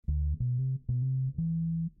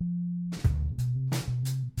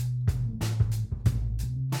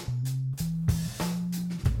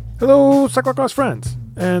Hello, Cyclocross friends,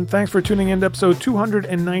 and thanks for tuning in to episode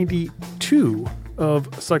 292 of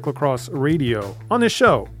Cyclocross Radio. On this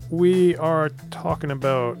show, we are talking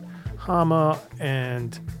about Hama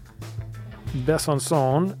and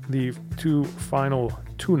Besançon, the two final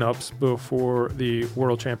tune-ups before the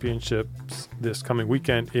World Championships this coming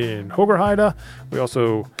weekend in Hoogerheide. We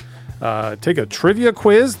also take a trivia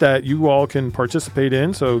quiz that you all can participate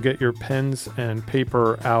in, so get your pens and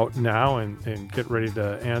paper out now and get ready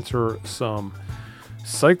to answer some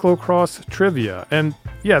cyclocross trivia. And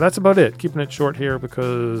yeah, that's about it. Keeping it short here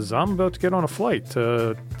because I'm about to get on a flight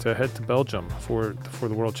to head to Belgium for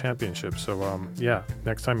the World Championship. So yeah,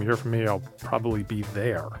 next time you hear from me, I'll probably be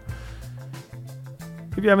there.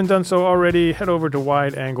 If you haven't done so already, head over to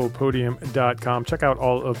wideanglepodium.com. Check out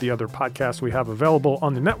all of the other podcasts we have available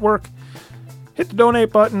on the network. Hit the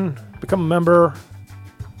donate button, become a member,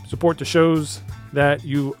 support the shows that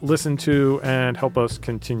you listen to, and help us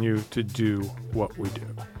continue to do what we do.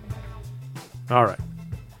 All right.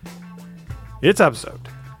 It's episode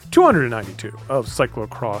 292 of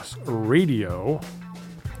Cyclocross Radio.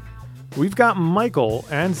 We've got Michael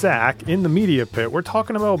and Zach in the media pit. We're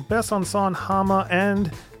talking about Besançon, Hama,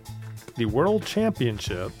 and the World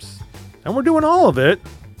Championships. And we're doing all of it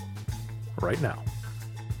right now.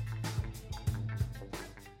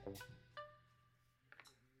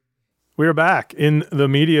 We're back in the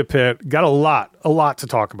media pit. Got a lot to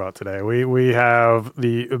talk about today. We have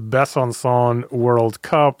the Besançon World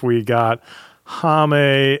Cup. We got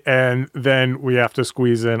Hame, and then we have to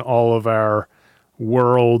squeeze in all of our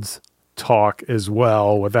Worlds talk as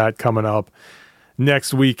well, with that coming up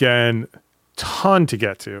next weekend. Ton to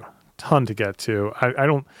get to. I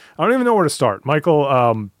don't even know where to start.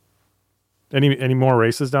 Michael, any more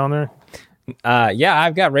races down there? Yeah,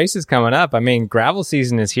 I've got races coming up. I mean, gravel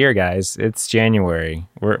season is here, guys. It's January.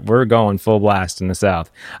 We're going full blast in the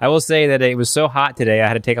South. I will say that it was so hot today, I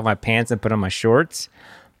had to take off my pants and put on my shorts.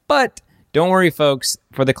 But don't worry, folks.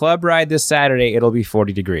 For the club ride this Saturday, it'll be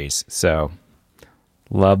 40 degrees. So,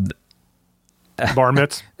 love bar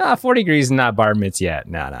mitts. 40 degrees is not bar mitts yet.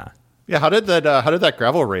 Nah. Yeah, how did that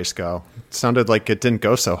gravel race go? It sounded like it didn't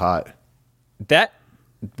go so hot. That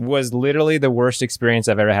was literally the worst experience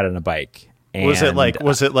I've ever had on a bike. And was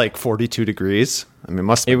it like 42 degrees? I mean, it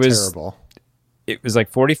must have been terrible. It was like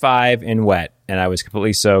 45 and wet, and I was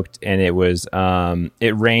completely soaked, and it was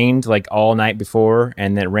it rained like all night before,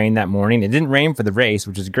 and then it rained that morning. It didn't rain for the race,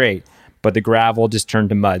 which is great, but the gravel just turned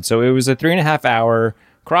to mud. So it was a 3.5 hour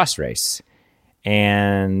cross race.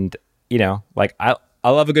 And, you know, like I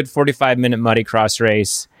love a good 45-minute muddy cross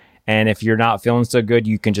race. And if you're not feeling so good,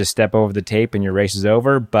 you can just step over the tape and your race is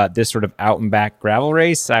over. But this sort of out and back gravel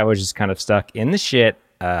race, I was just kind of stuck in the shit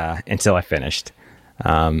until I finished.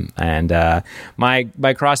 My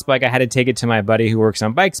cross bike, I had to take it to my buddy who works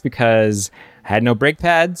on bikes because I had no brake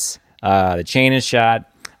pads. The chain is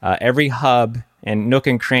shot. Every hub and nook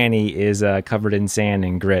and cranny is covered in sand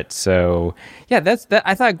and grit. So yeah, that's that.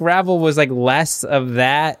 I thought gravel was like less of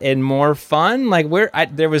that and more fun. Like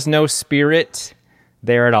there was no spirit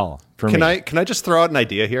there at all for me. Can I just throw out an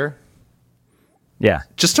idea here? Yeah,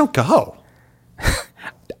 just don't go.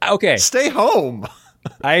 Okay, stay home.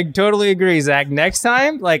 I totally agree, Zach. Next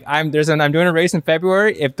time, like I'm doing a race in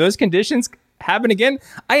February. If those conditions happen again,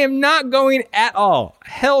 I am not going at all.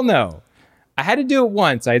 Hell no. I had to do it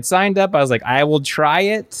once. I had signed up. I was like, I will try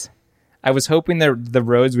it. I was hoping that the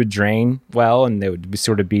roads would drain well and they would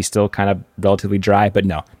be still kind of relatively dry, but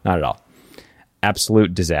no, not at all.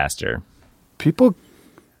 Absolute disaster. People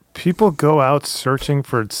go out searching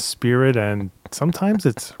for spirit, and sometimes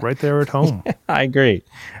it's right there at home. I agree.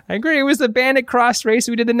 It was the Bandit Cross race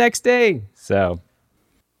we did the next day. So,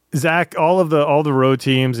 Zach, all the road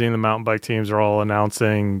teams and the mountain bike teams are all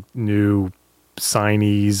announcing new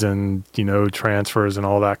signees and, you know, transfers and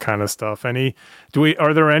all that kind of stuff. Are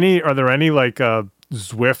there any like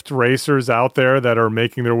Zwift racers out there that are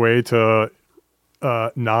making their way to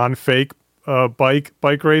non-fake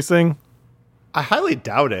bike racing? I highly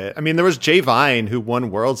doubt it. I mean, there was Jay Vine who won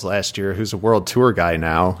Worlds last year, who's a World Tour guy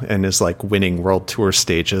now and is like winning World Tour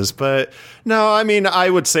stages. But no, I mean, I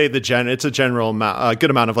would say it's a general amount, a good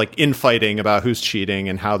amount of like infighting about who's cheating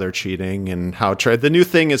and how they're cheating and how the new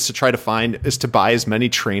thing is to buy as many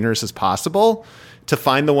trainers as possible to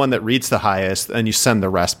find the one that reads the highest, and you send the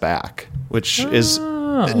rest back, which is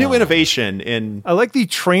a new innovation. I like the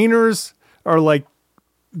trainers are like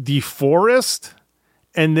the forest.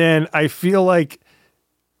 And then I feel like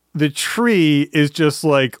the tree is just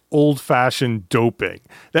like old-fashioned doping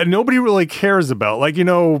that nobody really cares about. Like, you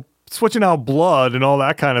know, switching out blood and all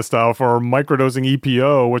that kind of stuff, or microdosing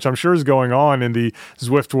EPO, which I'm sure is going on in the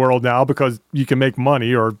Zwift world now because you can make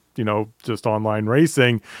money, or, just online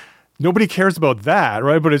racing. Nobody cares about that,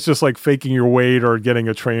 right? But it's just like faking your weight or getting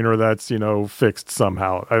a trainer that's, fixed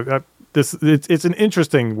somehow. It's an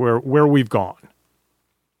interesting where we've gone.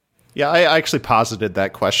 Yeah, I actually posited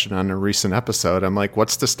that question on a recent episode. I'm like,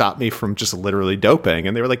 what's to stop me from just literally doping?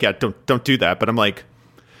 And they were like, yeah, don't do that. But I'm like,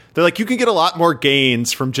 they're like, you can get a lot more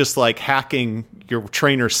gains from just like hacking your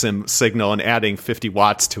trainer signal and adding 50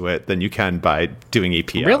 watts to it than you can by doing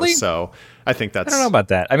EPO. Really? So I think that's... I don't know about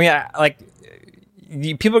that. I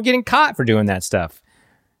mean, people are getting caught for doing that stuff.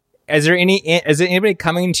 Is there anybody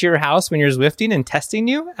coming to your house when you're Zwifting and testing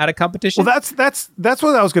you at a competition? Well, that's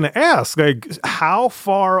what I was going to ask. Like, how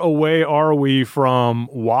far away are we from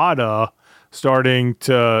WADA starting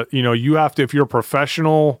to, you have to, if you're a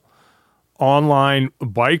professional online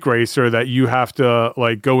bike racer, that you have to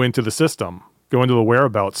like go into the system, go into the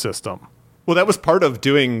whereabouts system. Well, that was part of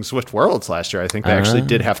doing Zwift Worlds last year. I think they actually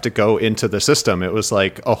did have to go into the system. It was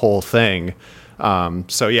like a whole thing.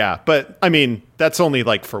 So yeah, but I mean, that's only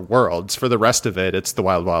like for Worlds. For the rest of it, it's the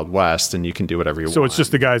Wild Wild West, and you can do whatever you want. So it's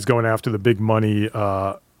just the guys going after the big money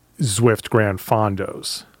Zwift Grand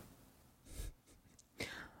Fondos.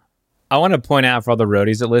 I want to point out for all the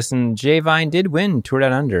roadies that listen, Jay Vine did win Tour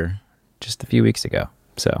Down Under just a few weeks ago.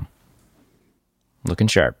 So looking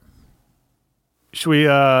sharp. Should we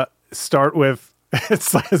start with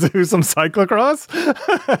some cyclocross?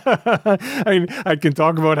 I mean, I can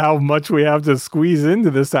talk about how much we have to squeeze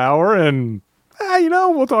into this hour, and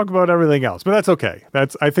we'll talk about everything else. But that's okay.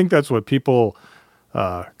 I think that's what people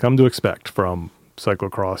come to expect from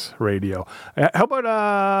cyclocross radio. How about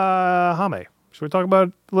Hame? Should we talk about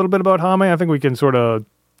a little bit about Hame? I think we can sort of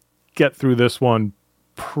get through this one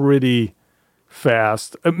pretty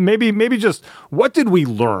fast. Maybe just what did we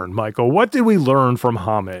learn, Michael? What did we learn from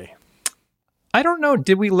Hame? I don't know.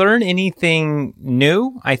 Did we learn anything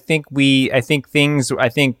new? I think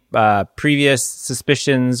previous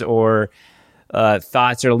suspicions or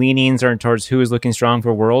thoughts or leanings towards who is looking strong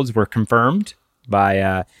for Worlds were confirmed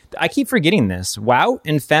by, I keep forgetting this. Wout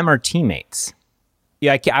and Fem are teammates.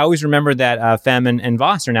 Yeah, I always remember that Fem and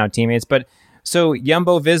Voss are now teammates. But so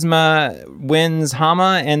Jumbo-Visma wins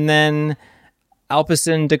Hama, and then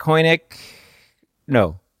Alpecin Deceuninck.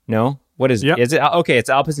 No. What is it? Yep. Is it? Okay, it's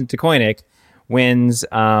Alpecin Deceuninck wins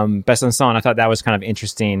Besançon. I thought that was kind of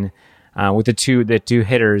interesting with the two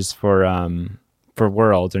hitters for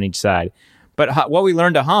Worlds on each side. But what we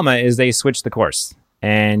learned at Hama is they switched the course,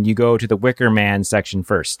 and you go to the Wicker Man section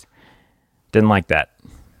first. Didn't like that.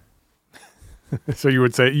 So you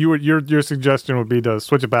would say your suggestion would be to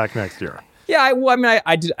switch it back next year. Yeah,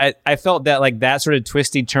 I felt that like that sort of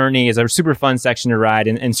twisty turny is a super fun section to ride,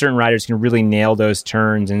 and certain riders can really nail those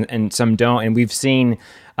turns, and some don't. And we've seen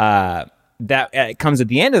that it comes at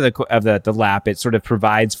the end of the lap. It sort of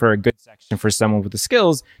provides for a good section for someone with the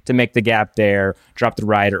skills to make the gap there, drop the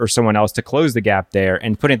rider, or someone else to close the gap there,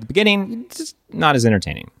 and put it at the beginning. It's just not as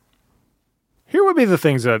entertaining. Here would be the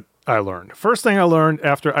things that I learned. First thing I learned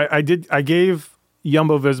after I gave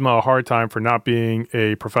Jumbo-Visma a hard time for not being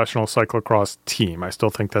a professional cyclocross team. I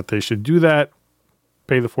still think that they should do that,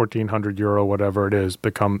 pay the €1,400, whatever it is,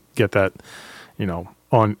 get that,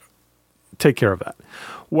 take care of that.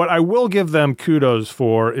 What I will give them kudos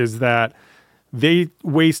for is that they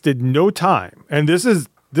wasted no time. And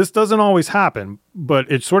this doesn't always happen, but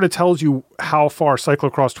it sort of tells you how far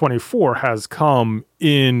Cyclocross 24 has come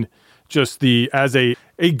in just as a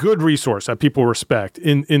good resource that people respect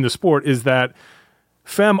in the sport, is that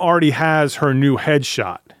Fem already has her new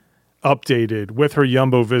headshot updated with her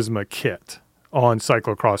Jumbo-Visma kit on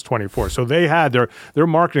Cyclocross 24. So they had their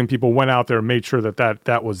marketing people went out there and made sure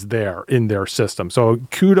that was there in their system. So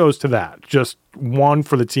kudos to that. Just one,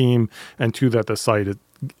 for the team, and two, that the site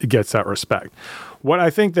gets that respect. What I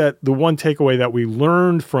think that the one takeaway that we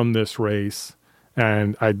learned from this race,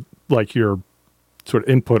 and I'd like your sort of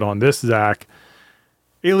input on this, Zach,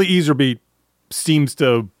 Eli Iserbyt seems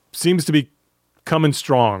to be coming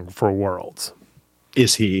strong for Worlds.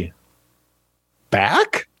 Is he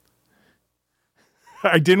back?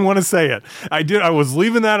 I didn't want to say it. I was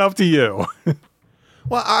leaving that up to you.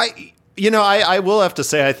 Well, I will have to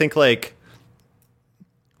say, I think like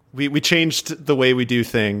we changed the way we do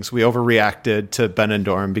things. We overreacted to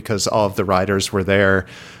Benidorm because all of the riders were there.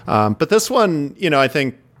 But this one, I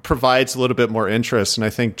think provides a little bit more interest. And I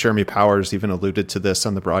think Jeremy Powers even alluded to this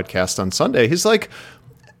on the broadcast on Sunday. He's like,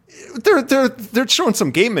 they're showing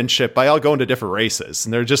some gamemanship by all going to different races,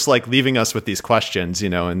 and they're just like leaving us with these questions,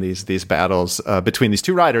 in these battles between these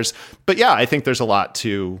two riders. But yeah, I think there's a lot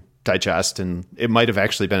to digest, and it might have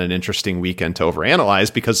actually been an interesting weekend to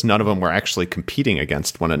overanalyze because none of them were actually competing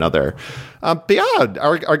against one another. But yeah,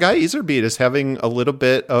 our guy Iserbyt is having a little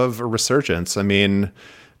bit of a resurgence. I mean,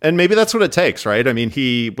 and maybe that's what it takes, right? I mean,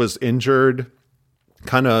 he was injured,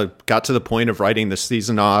 kind of got to the point of writing the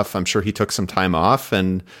season off. I'm sure he took some time off,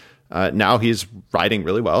 and now he's riding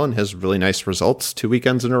really well and has really nice results 2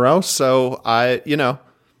 weekends in a row. So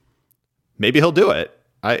maybe he'll do it.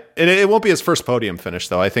 And it won't be his first podium finish,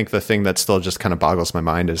 though. I think the thing that still just kind of boggles my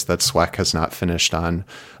mind is that Sweeck has not finished on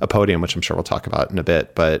a podium, which I'm sure we'll talk about in a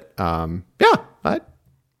bit. But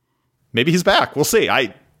maybe he's back. We'll see.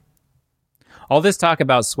 All this talk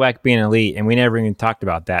about Sweeck being elite, and we never even talked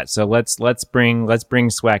about that. So let's bring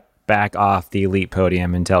Sweeck back off the elite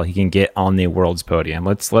podium until he can get on the world's podium.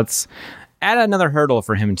 Let's add another hurdle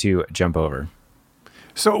for him to jump over.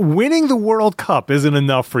 So winning the World Cup isn't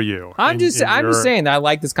enough for you. I'm just saying that I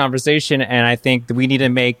like this conversation, and I think that we need to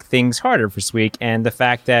make things harder for Sweeck, and the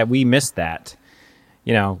fact that we missed that,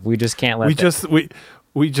 we just can't let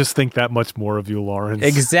we just think that much more of you, Lawrence.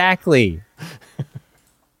 Exactly.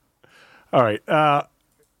 All right.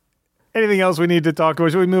 Anything else we need to talk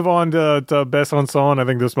about? Should we move on to Besançon? I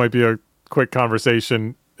think this might be a quick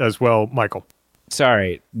conversation as well, Michael.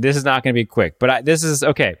 Sorry, this is not going to be quick, but this is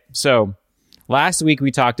okay. So last week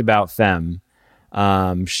we talked about Fem.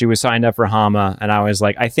 She was signed up for Hama, and I was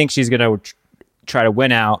like, I think she's going to try to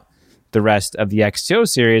win out the rest of the X2O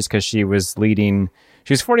series because she was leading.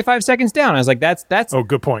 She was 45 seconds down. I was like, that's. Oh,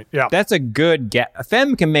 good point. Yeah, that's a good gap.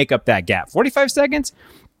 Fem can make up that gap. 45 seconds.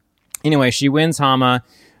 Anyway, she wins Hama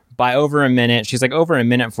by over a minute. She's like over a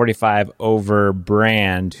minute 45 over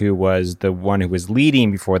Brand, who was the one who was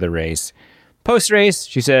leading before the race. Post-race,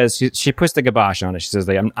 she says, she puts the kibosh on it. She says,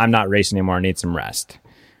 like, I'm not racing anymore. I need some rest.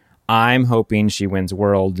 I'm hoping she wins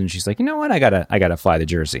World. And she's like, you know what? I gotta fly the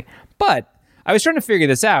jersey. But I was trying to figure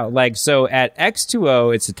this out. Like, so at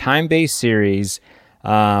X2O, it's a time-based series.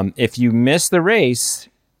 If you miss the race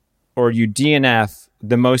or you DNF,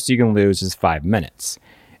 the most you can lose is 5 minutes.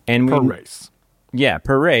 And per race. Yeah,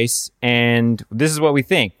 per race. And this is what we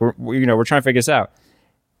think. We're trying to figure this out.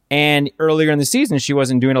 And earlier in the season, she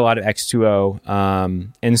wasn't doing a lot of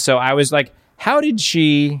X2O. And so I was like, how did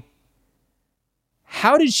she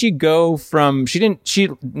go from, she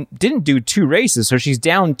didn't do 2 races, so she's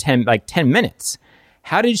down 10 minutes.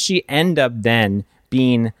 How did she end up then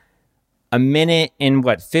being a minute and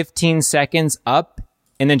 15 seconds up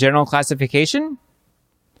in the general classification?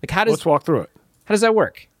 Like, let's walk through it. How does that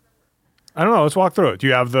work? I don't know. Let's walk through it. Do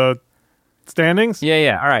you have the standings?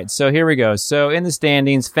 Yeah. All right. So here we go. So in the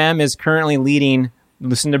standings, Fem is currently leading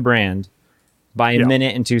Lucinda Brand by a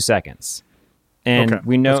minute and 2 seconds. And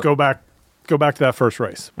we know. Let's go back to that first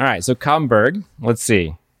race. All right. So Koppenberg. Let's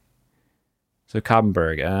see. So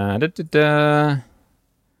Koppenberg.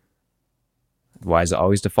 Why does it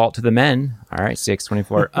always default to the men? All right.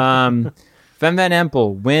 6:24. Fem Van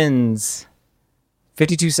Empel wins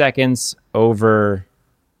 52 seconds over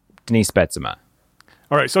Denise Betsema.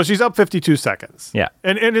 All right, so she's up 52 seconds. Yeah.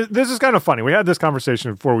 And this is kind of funny. We had this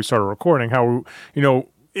conversation before we started recording, how,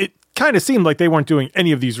 it kind of seemed like they weren't doing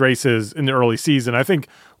any of these races in the early season. I think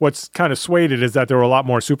what's kind of swayed it is that there were a lot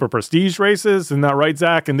more super prestige races. Isn't that right,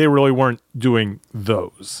 Zach? And they really weren't doing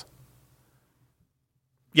those.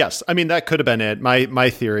 Yes, I mean, that could have been it. My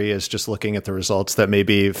theory is just looking at the results that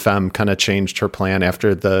maybe Fem kind of changed her plan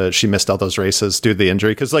after she missed all those races due to the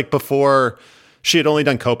injury. Because before, she had only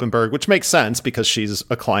done Koppenberg, which makes sense because she's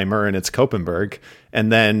a climber and it's Koppenberg. And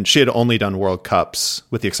then she had only done World Cups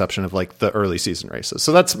with the exception of the early season races.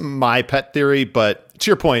 So that's my pet theory. But to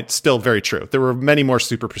your point, still very true. There were many more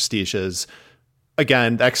super prestiges.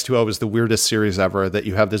 Again, the X2O is the weirdest series ever that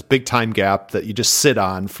you have this big time gap that you just sit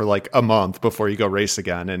on for a month before you go race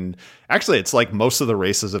again. And actually, it's most of the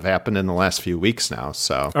races have happened in the last few weeks now.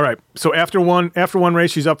 So, all right. So after one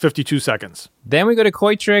race, she's up 52 seconds. Then we go to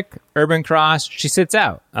Koitrik, Urban Cross. She sits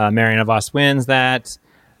out. Marianne Vos wins that.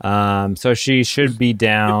 So she should be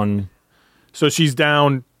down. So she's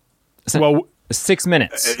down. Well, 6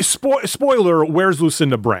 minutes. Spoiler, where's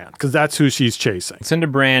Lucinda Brand? Because that's who she's chasing. Lucinda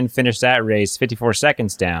Brand finished that race 54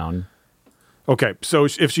 seconds down. Okay, so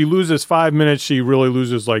if she loses 5 minutes, she really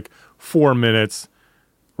loses 4 minutes,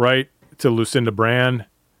 right, to Lucinda Brand.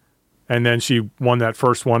 And then she won that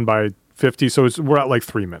first one by 50, so we're at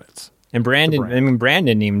 3 minutes. And Brand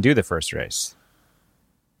didn't even do the first race.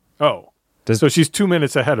 Oh, so she's 2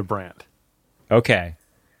 minutes ahead of Brand. Okay.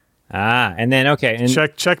 And then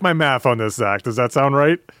and check my math on this, Zach. Does that sound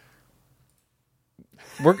right?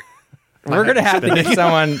 We're gonna have to get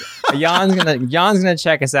someone. Jan's gonna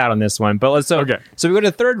check us out on this one. But okay. So we go to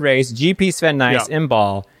the third race. GP Sven Nys in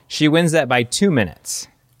Ball. She wins that by 2 minutes.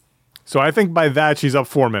 So I think by that she's up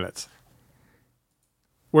 4 minutes.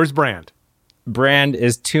 Where's Brand? Brand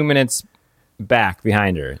is 2 minutes back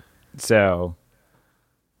behind her. So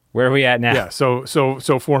where are we at now? Yeah, so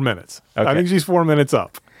 4 minutes. Okay. I think she's 4 minutes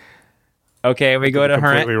up. Okay, we go to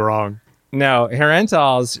her. Completely wrong. No,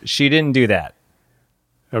 Herentals, she didn't do that.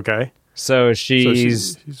 Okay. So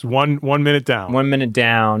she's one minute down. 1 minute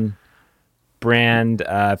down. Brand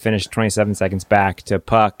finished 27 seconds back to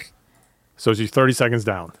Puck. So she's 30 seconds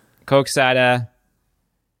down. Koksada,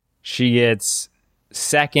 she gets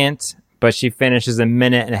second, but she finishes a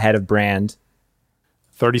minute ahead of Brand.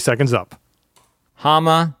 30 seconds up.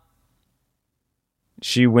 Hama,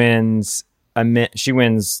 she wins a minute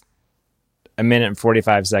and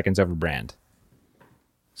 45 seconds over Brand.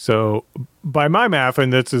 So by my math,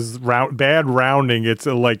 and this is bad rounding, it's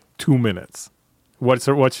like 2 minutes. What's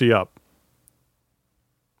she up?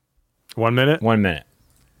 1 minute? 1 minute.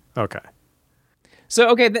 Okay.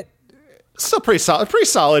 So, okay, Still pretty solid. Pretty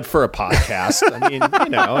solid for a podcast. I mean,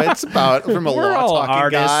 it's about from a We're all law talking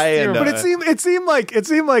artists, guy, and But it seemed like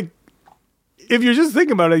if you're just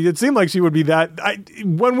thinking about it, it seemed like she would be that.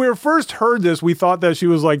 When we first heard this, we thought that she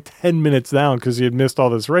was like 10 minutes down because she had missed all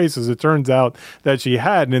this races. It turns out that she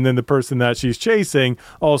hadn't, and then the person that she's chasing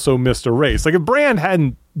also missed a race. Like if Brand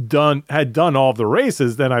had done all of the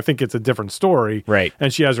races, then I think it's a different story, right?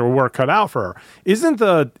 And she has her work cut out for her. Isn't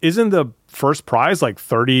the first prize like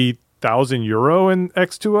 30,000 euro in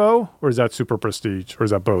X2O, or is that Super Prestige, or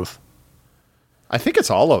is that both? I think it's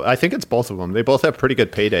both of them. They both have pretty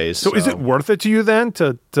good paydays. So is it worth it to you then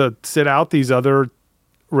to sit out these other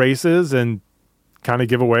races and kind of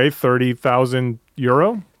give away 30,000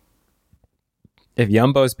 euro? If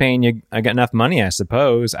Jumbo's paying you, I got enough money, I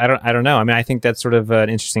suppose. I don't know. I mean, I think that's sort of an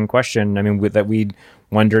interesting question. I mean, that we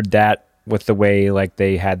wondered that with the way like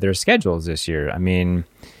they had their schedules this year. I mean,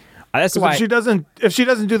 that's why if she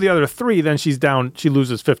doesn't do the other three, then she's down. She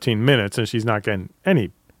loses 15 minutes and she's not getting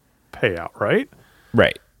any payout, right?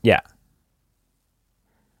 Right. Yeah.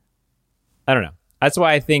 I don't know. That's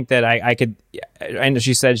why I think that I could. I know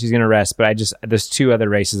she said she's going to rest, but there's 2 other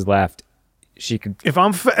races left. She could. If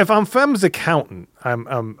I'm Fem's accountant,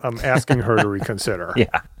 I'm asking her to reconsider.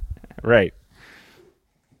 Yeah. Right.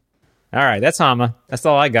 All right. That's Hama. That's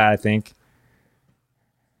all I got, I think.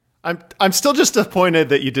 I'm still just disappointed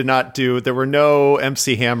that you did not do. There were no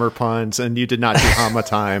MC Hammer puns, and you did not do Hama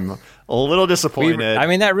time. A little disappointed.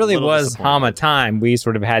 That really was Hama time. We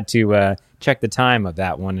sort of had to check the time of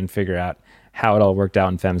that one and figure out how it all worked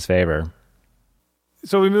out in Fem's favor.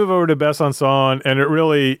 So we move over to Best on Song, and it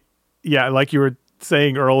really, yeah, like you were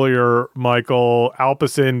saying earlier, Michael,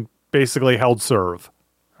 Alpecin basically held serve,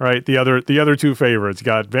 right? The other 2 favorites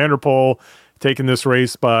got Van der Poel taking this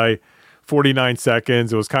race by 49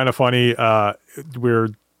 seconds. It was kind of funny. We were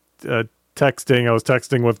texting. I was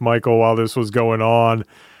texting with Michael while this was going on,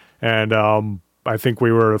 and I think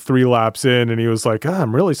we were 3 laps in, and he was like,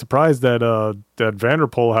 I'm really surprised that Van der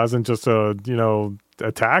Poel hasn't just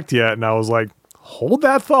attacked yet. And I was like, hold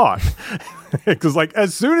that thought, because like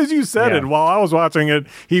as soon as you said it, while I was watching it,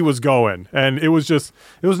 he was going, and it was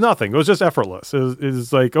nothing. It was just effortless. It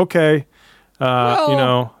was like, okay,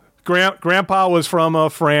 Grandpa was from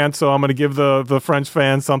France, so I'm going to give the French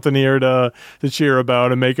fans something here to cheer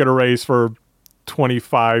about and make it a race for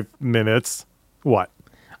 25 minutes. What?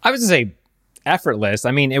 I was going to say effortless. I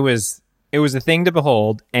mean, it was a thing to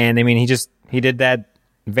behold, and I mean, he did that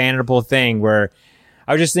Van der Poel thing where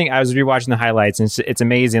I was rewatching the highlights, and it's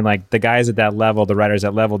amazing. Like the guys at that level, the riders at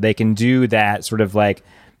that level, they can do that sort of like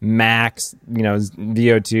max,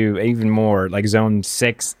 VO2, even more like zone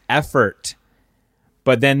 6 effort.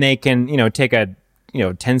 But then they can, take a,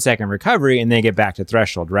 10-second recovery and they get back to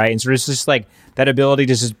threshold, right? And so it's just like that ability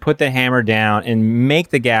to just put the hammer down and make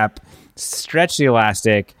the gap, stretch the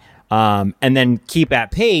elastic, and then keep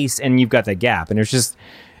at pace, and you've got the gap. And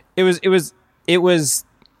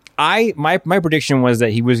my prediction was that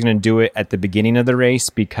he was going to do it at the beginning of the race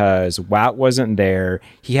because Wout wasn't there.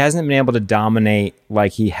 He hasn't been able to dominate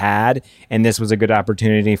like he had, and this was a good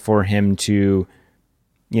opportunity for him to,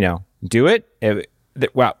 do it.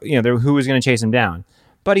 Who was going to chase him down?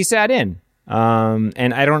 But he sat in,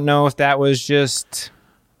 and I don't know if that was just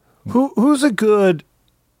who's a good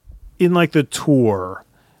in like the Tour.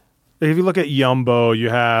 If you look at Jumbo, you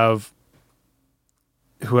have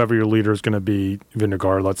whoever your leader is going to be,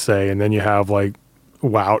 Vingegaard, let's say, and then you have like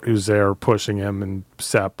Wout who's there pushing him and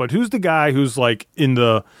Sepp. But who's the guy who's like in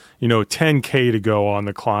the 10K to go on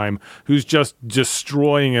the climb, who's just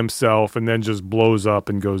destroying himself and then just blows up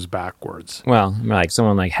and goes backwards? Well, like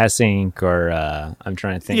someone like Hessink or I'm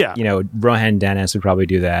trying to think. Yeah. Rohan Dennis would probably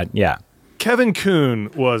do that. Yeah. Kevin Kuhn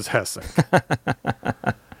was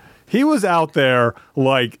Hessink. He was out there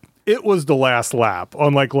like it was the last lap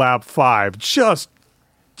on like lap 5, just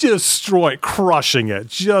crushing it,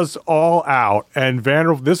 just all out. And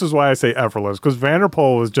this is why I say effortless, because Van der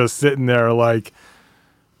Poel was just sitting there like,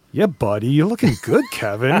 yeah, buddy, you're looking good,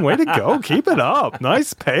 Kevin. Way to go. Keep it up.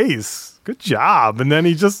 Nice pace. Good job. And then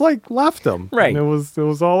he just like left him. Right. And it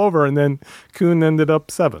was all over. And then Kuhn ended up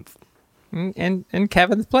 7th. And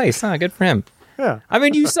Kevin's place. Huh? Good for him. Yeah. I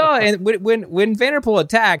mean, you saw and when Van der Poel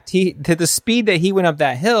attacked, he to the speed that he went up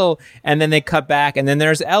that hill, and then they cut back, and then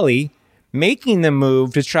there's Ellie making the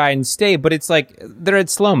move to try and stay, but it's like they're at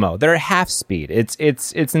slow-mo. They're at half speed. It's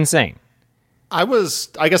insane. I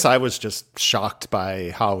guess I was just shocked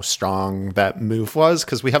by how strong that move was,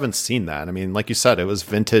 because we haven't seen that. I mean, like you said, it was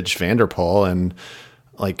vintage Van der Poel, and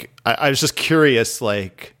like I was just curious,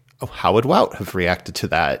 like, how would Wout have reacted to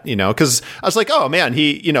that? You know, because I was like, oh man,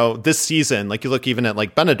 he, you know, this season, like you look even at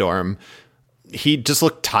like Benidorm, he just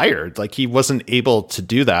looked tired, like he wasn't able to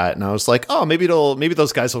do that, and I was like, oh, maybe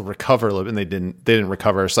those guys will recover a little bit, and they didn't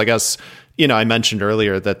recover. So I guess, you know, I mentioned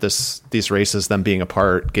earlier that these races, them being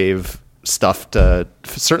apart, gave stuff to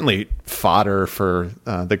certainly fodder for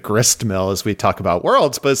the grist mill as we talk about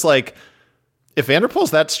Worlds. But it's like, if Van der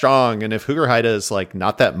Poel's that strong, and if Hoogerheide is like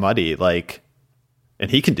not that muddy, like, and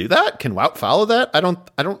he can do that, can Wout follow that? I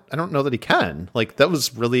don't know that he can. Like, that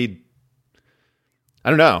was really, I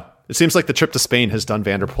don't know. It seems like the trip to Spain has done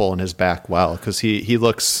Van der Poel and his back well, because he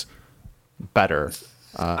looks better.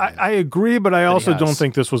 I agree, but I also don't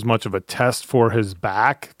think this was much of a test for his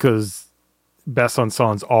back, because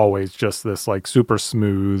Besançon's always just this like super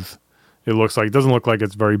smooth. It doesn't look like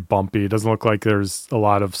it's very bumpy. It doesn't look like there's a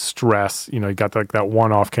lot of stress. You know, you got like that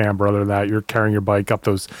one off camber. Other than that, you're carrying your bike up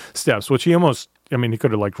those steps, which he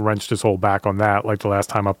could have like wrenched his whole back on that, like the last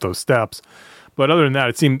time up those steps. But other than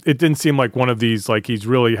that, it didn't seem like one of these, like he's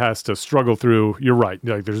really has to struggle through. You're right.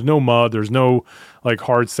 Like there's no mud, there's no like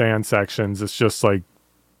hard sand sections. It's just like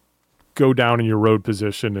go down in your road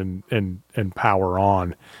position and power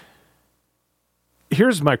on.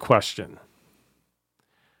 Here's my question.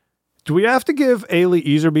 Do we have to give Ailey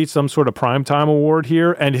Iserbyt some sort of primetime award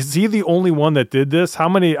here? And is he the only one that did this? How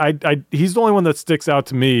many? He's the only one that sticks out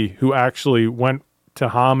to me who actually went to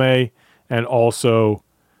Hame and also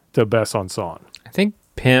to Besançon. I think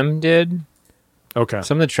Pim did. Okay.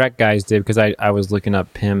 Some of the Trek guys did, because I was looking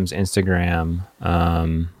up Pim's Instagram.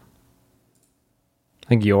 I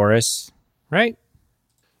think Joris, right?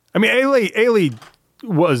 I mean, Ailey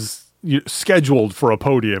was scheduled for a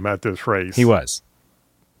podium at this race. He was.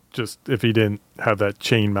 Just if he didn't have that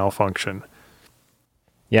chain malfunction.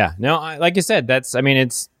 Yeah. No, like I said,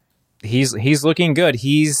 he's looking good.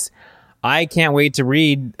 I can't wait to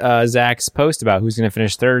read Zach's post about who's going to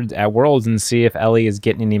finish third at Worlds and see if Ellie is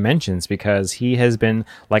getting any mentions, because he has been,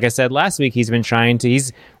 like I said last week, he's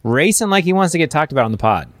racing like he wants to get talked about on the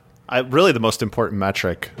pod. Really, the most important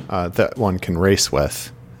metric that one can race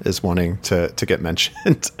with is wanting to get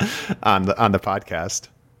mentioned on the podcast.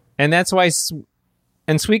 And that's why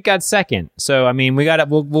Sweek got second. So I mean, we got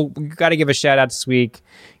to give a shout out to Sweek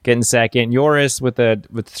getting second. Joris with a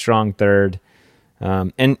strong third.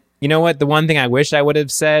 And you know what? The one thing I wish I would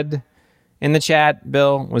have said in the chat,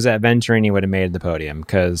 Bill, was that Venturini would have made the podium,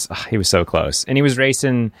 because he was so close, and he was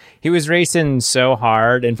racing so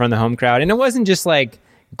hard in front of the home crowd, and it wasn't just like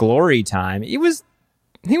glory time. He was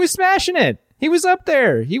smashing it. He was up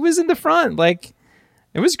there. He was in the front. Like,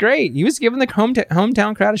 it was great. He was giving the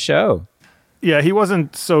hometown crowd a show. Yeah, he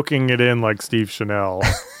wasn't soaking it in like Steve Chanel,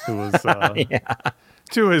 who was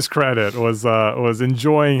to his credit was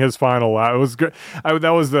enjoying his final lap. It was good.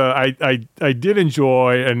 I did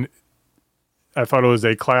enjoy, and I thought it was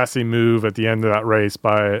a classy move at the end of that race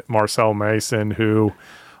by Marcel Mason, who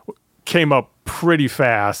came up pretty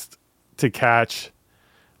fast to catch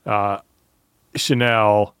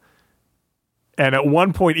Chanel, and at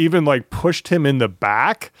one point even like pushed him in the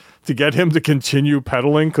back to get him to continue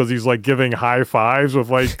pedaling, because he's like giving high fives with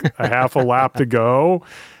like a half a lap to go,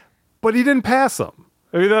 but he didn't pass him.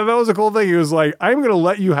 I mean, that was a cool thing. He was like, I'm going to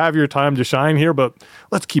let you have your time to shine here, but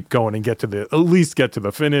let's keep going and at least get to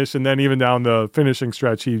the finish. And then even down the finishing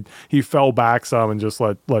stretch, he fell back some and just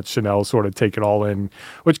let Chanel sort of take it all in,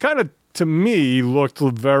 which kind of, to me, looked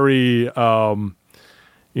very,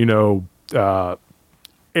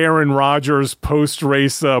 Aaron Rodgers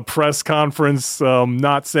post-race press conference,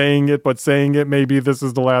 not saying it, but saying it, maybe this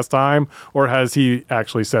is the last time? Or has he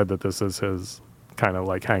actually said that this is his kind of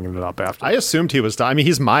like hanging it up after? I assumed he was done. I mean,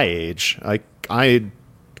 he's my age. I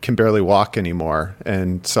can barely walk anymore.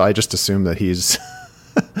 And so I just assumed that he's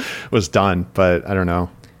was done, but I don't know.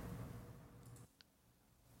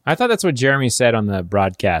 I thought that's what Jeremy said on the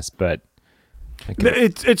broadcast, but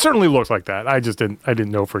It certainly looked like that. I didn't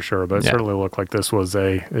know for sure, but it certainly looked like this was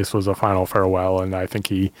a final farewell, and I think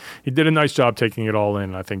he did a nice job taking it all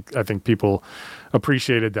in. I think people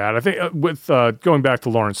appreciated that. I think with going back to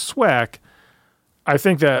Lawrence Sweeck, I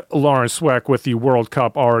think that Lawrence Sweeck, with the World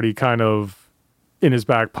Cup already kind of in his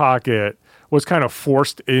back pocket, was kind of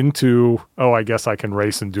forced into, I guess I can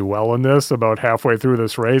race and do well in this about halfway through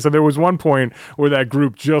this race. And there was one point where that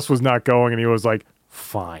group just was not going, and he was like,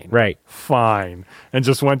 fine, and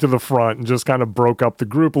just went to the front and just kind of broke up the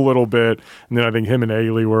group a little bit. And then I think him and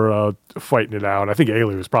Ailey were fighting it out. I think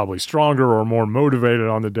Ailey was probably stronger or more motivated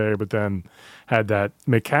on the day, but then had that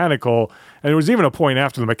mechanical. And there was even a point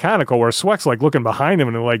after the mechanical where Sweck's like looking behind him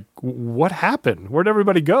and like, what happened? Where'd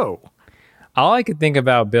everybody go? All I could think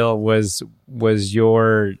about, Bill, was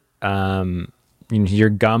your gumshoe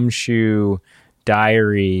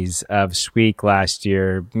diaries of Sweeck last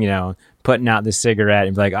year, putting out the cigarette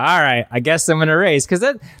and be like, all right, I guess I'm going to race. Because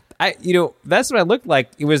that's what I looked like.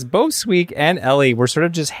 It was both Sweeck and Ellie were sort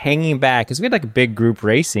of just hanging back because we had like a big group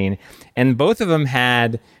racing, and both of them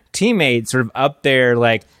had teammates sort of up there,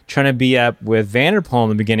 like trying to be up with Van der Poel in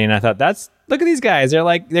the beginning. I thought, look at these guys.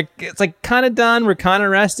 It's like kind of done. We're kind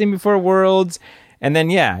of resting before Worlds. And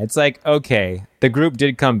then, it's like, okay, the group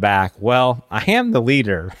did come back. Well, I am the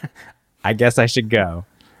leader. I guess I should go.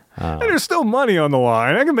 And there's still money on the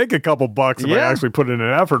line. I can make a couple bucks if I actually put in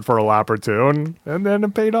an effort for a lap or two, and then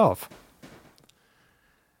it paid off.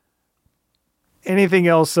 Anything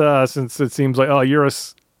else, since it seems like,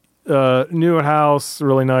 Eurus, Neuhaus,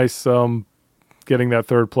 really nice getting that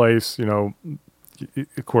third place, of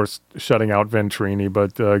course, shutting out Ventrini,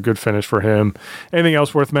 but good finish for him. Anything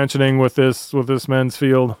else worth mentioning with this men's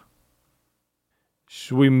field?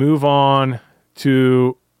 Should we move on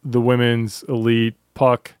to the women's elite?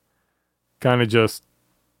 Puck kind of just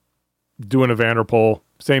doing a Van der Poel,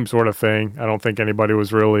 same sort of thing. I don't think anybody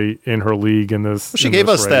was really in her league in this. She gave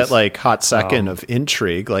us race. That like hot second of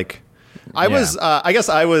intrigue. Like I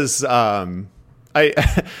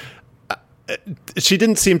she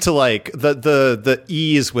didn't seem to like the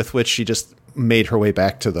ease with which she just made her way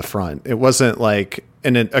back to the front. It wasn't like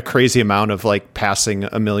a crazy amount of like passing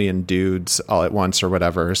a million dudes all at once or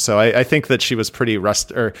whatever. So I think that she was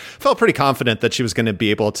felt pretty confident that she was going to be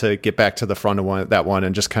able to get back to the front of that one,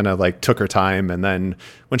 and just kind of like took her time. And then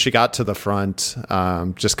when she got to the front,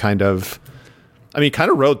 just kind of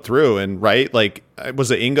rode through, and like, was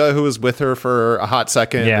it Inga who was with her for a hot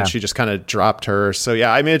second and she just kind of dropped her. So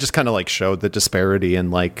it just kind of like showed the disparity in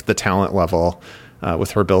like the talent level with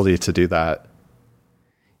her ability to do that.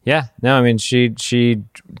 Yeah, no, she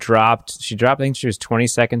dropped, I think she was 20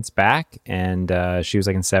 seconds back, and she was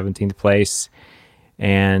like in 17th place,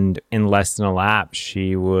 and in less than a lap,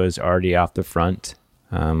 she was already off the front,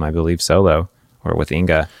 I believe solo, or with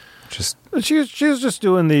Inga. She was just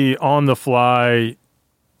doing the on-the-fly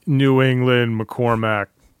New England McCormack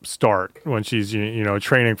start when she's,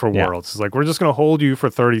 training for Worlds. It's like, we're just going to hold you for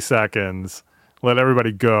 30 seconds, let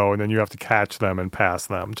everybody go, and then you have to catch them and pass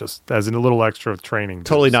them, just as in a little extra training.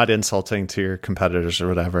 Totally not insulting to your competitors or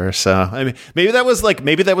whatever. So, maybe that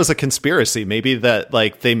was a conspiracy. Maybe that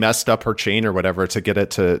like they messed up her chain or whatever to get it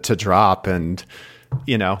to drop, and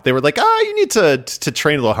they were like, you need to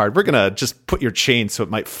train a little hard. We're gonna just put your chain so it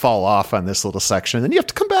might fall off on this little section, then you have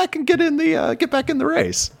to come back and get back in the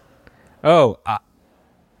race. Oh,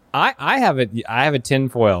 I have a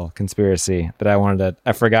tinfoil conspiracy that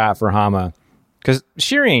I forgot for Hama. Because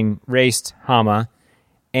Shearing raced Hama,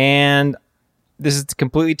 and this is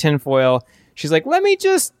completely tinfoil. She's like, let me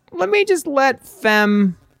just let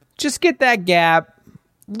Fem just get that gap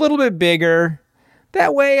a little bit bigger.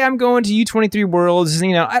 That way I'm going to U23 Worlds.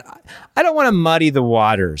 I don't want to muddy the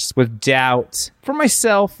waters with doubt for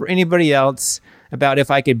myself or anybody else about if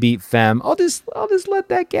I could beat Fem. I'll just let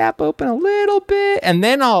that gap open a little bit, and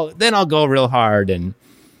then I'll go real hard. And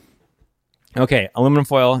okay, aluminum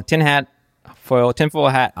foil, tinfoil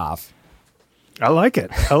hat off. I like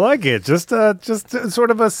it. Just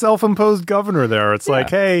sort of a self-imposed governor there. It's like,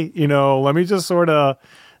 hey, let me just sort of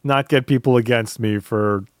not get people against me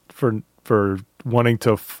for wanting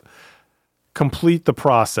to complete the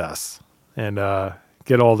process and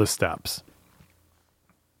get all the steps.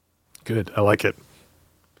 Good. I like it.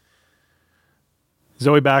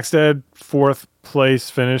 Zoe Backstead, 4th place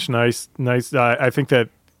finish. Nice. I think that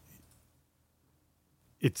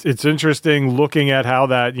it's interesting looking at how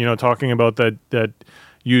that, talking about that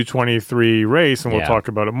U23 race, and we'll talk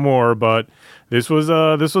about it more, but this was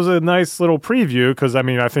a nice little preview, because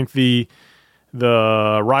I think the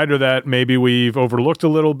rider that maybe we've overlooked a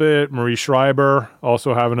little bit, Marie Schreiber,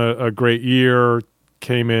 also having a great year,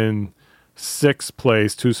 came in sixth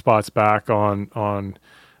place, 2 spots back on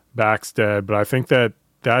Backstead. But I think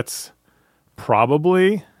that's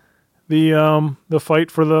probably the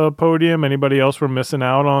fight for the podium. Anybody else we're missing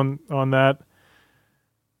out on that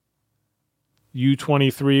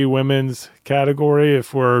U23 women's category?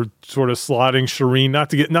 If we're sort of slotting Shireen, not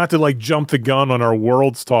to like jump the gun on our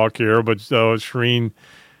worlds talk here, but Shireen,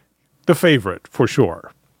 the favorite for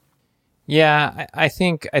sure. Yeah, I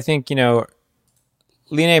think Line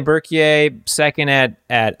Berkier second at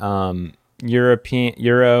European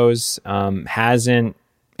Euros, hasn't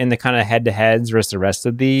in the kind of head to heads versus the rest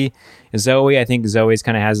of the Zoe. I think Zoe's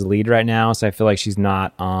kind of has the lead right now, so I feel like she's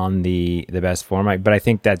not on the best form. But I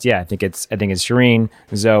think I think it's Shireen,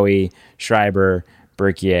 Zoe, Schreiber,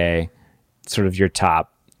 Berkier, sort of your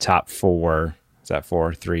top 4. Is that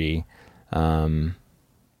 4, 3? To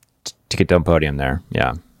get the podium there.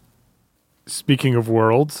 Yeah. Speaking of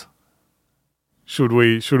worlds, should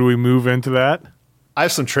we move into that? I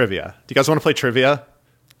have some trivia. Do you guys want to play trivia?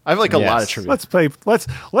 I have like a lot of trivia. Let's play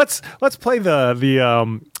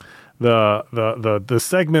the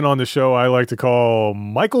segment on the show I like to call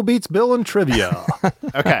Michael Beats Bill and Trivia.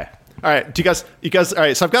 Okay. All right. You guys all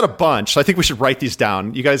right, so I've got a bunch. So I think we should write these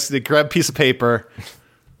down. You guys grab a piece of paper.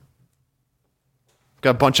 Got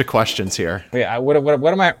a bunch of questions here. Wait, what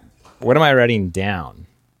am I writing down?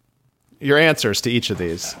 Your answers to each of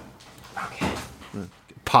these. Okay.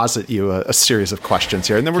 Posit you a series of questions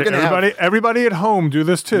here, and then we're going to everybody at home do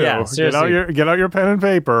this too. Yeah, seriously. Get out your pen and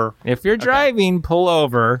paper. If you're driving, pull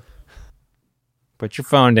over. Put your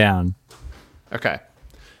phone down. Okay.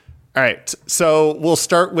 All right. So we'll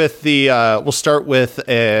start with maybe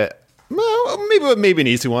an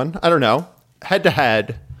easy one. I don't know. Head to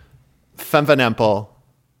head, Fem van Empel,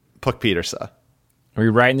 Puck Pieterse. Are we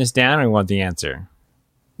writing this down, or we want the answer?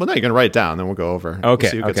 Well, no, you're going to write it down, then we'll go over. Okay.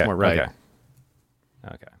 We'll see who gets more right.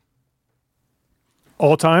 Okay.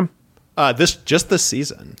 All time? Just this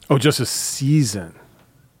season. Oh, just a season.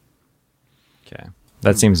 Okay.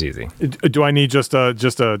 That seems easy. Do I need just a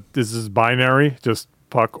this is binary, just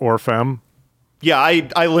Puck or Fem? Yeah,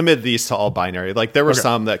 I limited these to all binary. Like there were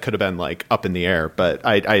some that could have been like up in the air, but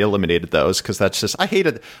I eliminated those because that's just I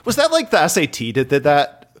hated. Was that like the SAT did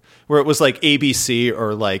that where it was like ABC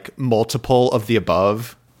or like multiple of the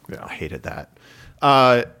above? Yeah, I hated that.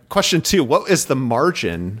 Question 2: what is the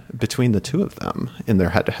margin between the two of them in their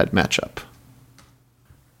head-to-head matchup?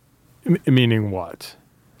 Meaning what?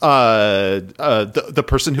 The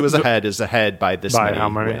person who is ahead by this many. By how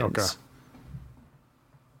many? Wins.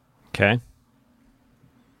 Okay.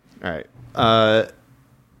 All right.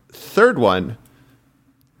 Third one.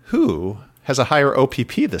 Who has a higher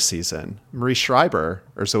OPP this season? Marie Schreiber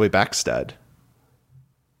or Zoe Backstead?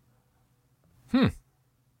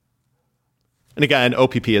 And again,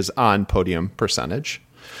 OPP is on podium percentage.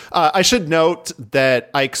 I should note that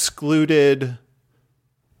I excluded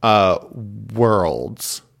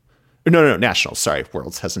Worlds. No, Nationals. Sorry,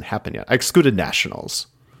 Worlds hasn't happened yet. I excluded Nationals.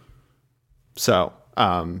 So,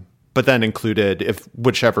 but then included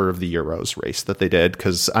whichever of the Euros race that they did,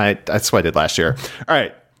 because that's what I did last year. All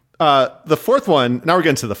right. The fourth one, now we're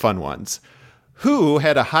getting to the fun ones. Who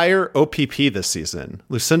had a higher OPP this season?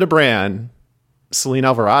 Lucinda Brand, Celine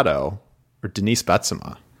Alvarado, or Denise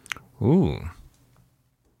Betsema? Ooh.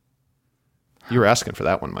 You were asking for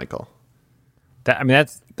that one, Michael.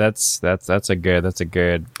 That's a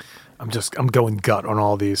good. I'm going gut on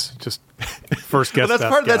all these. Just first guess. Well,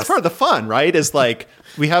 that's part of the fun, right? Is like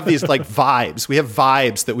we have these like vibes. We have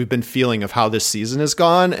vibes that we've been feeling of how this season has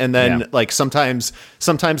gone, and then like sometimes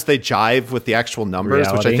they jive with the actual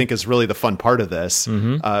numbers, which I think is really the fun part of this.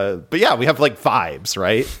 Mm-hmm. But yeah, we have like vibes,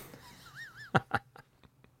 right?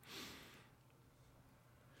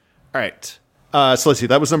 All right. So let's see.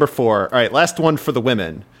 That was number 4. All right. Last one for the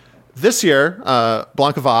women. This year,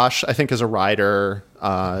 Blanca Vosch, I think, is a rider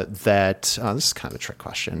that this is kind of a trick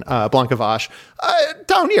question. Blanca Vosch,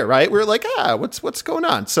 down here, right? We're like, what's going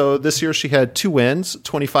on? So this year she had 2 wins,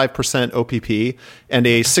 25% OPP, and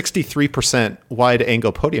a 63% wide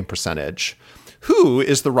angle podium percentage. Who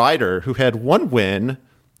is the rider who had 1 win,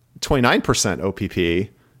 29%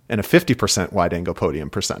 OPP, and a 50% wide angle podium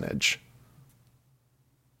percentage?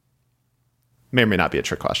 May or may not be a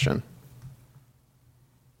trick question.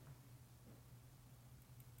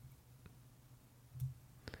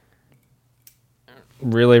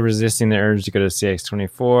 Really resisting the urge to go to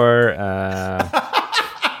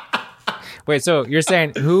CX24. Wait, so you're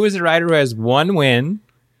saying who is the rider who has 1 win?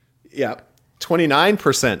 Yeah,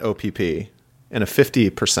 29% OPP and a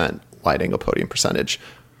 50% wide angle podium percentage.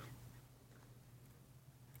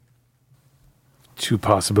 2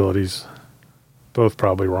 possibilities, both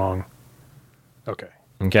probably wrong. Okay.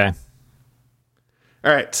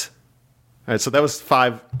 All right. All right, so that was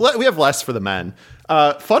 5. We have less for the men.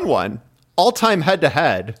 Fun one. All-time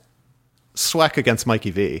head-to-head. Sweck against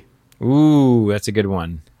Mikey V. Ooh, that's a good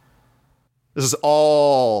one. This is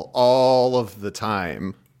all of the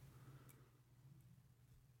time.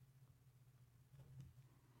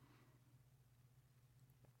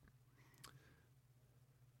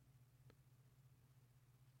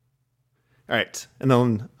 All right. And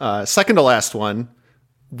then second to last one.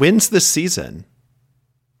 Wins this season.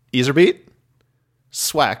 Iserbyt,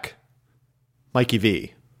 Sweck, Mikey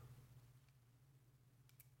V.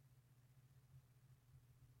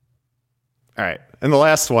 All right. And the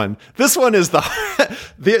last one. This one is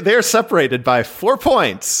they're separated by 4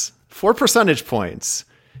 points, 4 percentage points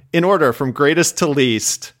in order from greatest to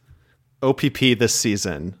least. OPP this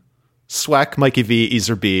season. Sweck, Mikey V,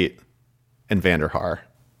 Iserbyt, and Vanderhaar.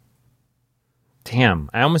 Damn,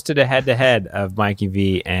 I almost did a head-to-head of Mikey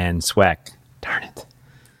V and Sweck. Darn it.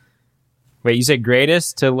 Wait, you said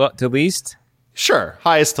greatest to least? Sure.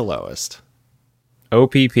 Highest to lowest.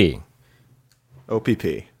 OPP. OPP.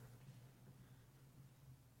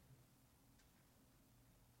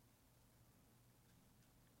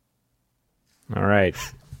 All right.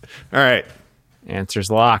 All right. Answer's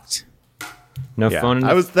locked. No phone.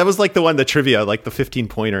 That was like the trivia, like the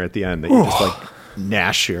 15-pointer at the end that you just like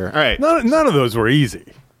gnash here. All right. None of those were easy.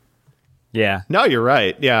 Yeah. No, you're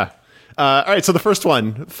right. Yeah. All right. So the first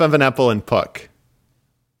one, Fem Van Empel and Puck.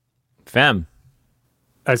 Fem.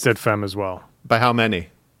 I said Fem as well. By how many?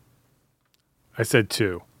 I said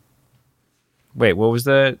 2. Wait, what was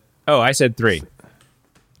the... Oh, I said 3. It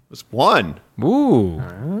was 1. Ooh.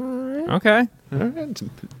 Okay. All right.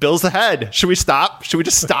 Bill's ahead. Should we stop? Should we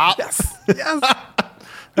just stop? Yes.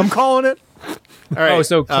 I'm calling it. All right. Oh,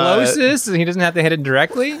 so closest? He doesn't have to hit it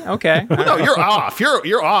directly? Okay. No, you're off.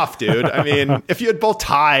 You're off, dude. I mean, if you had both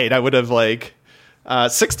tied, I would have 6-5,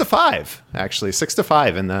 actually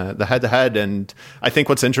 6-5 in the head-to-head. And I think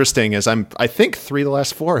what's interesting is I think 3 of the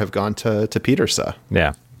last 4 have gone to Petersa.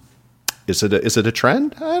 Yeah. Is it a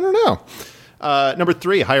trend? I don't know. Number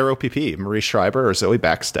 3, higher OPP, Marie Schreiber or Zoe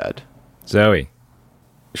Backstead? Zoe.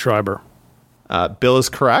 Schreiber. Bill is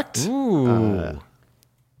correct. Ooh.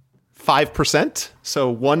 5%. So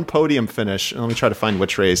 1 podium finish. Let me try to find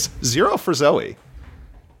which race. 0 for Zoe.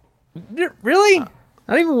 Really?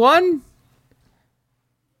 Not even 1?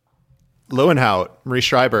 Lowenhout, Marie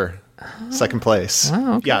Schreiber, second place.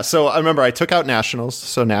 Oh, okay. Yeah, so I remember I took out Nationals,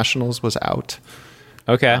 so Nationals was out.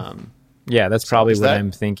 Okay. Yeah, that's probably what that-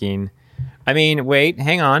 I'm thinking. I mean, wait,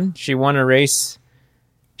 hang on. She won a race.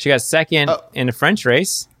 She got second in a French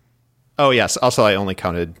race. Oh, yes. Also, I only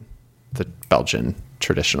counted the Belgian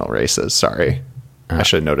traditional races. Sorry. I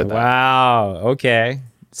should have noted that. Wow. Okay.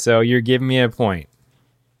 So you're giving me a point.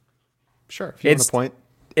 Sure. If you want a point.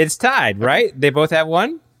 It's tied, right? They both have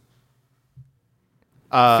 1?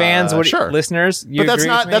 Fans, sure. Listeners, you But that's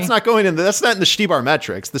agree with me? that's not going in. That's not in the Stibar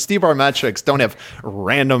metrics. The Stibar metrics don't have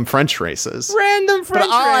random French races. Random French But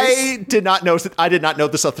race. I did not know. I did not know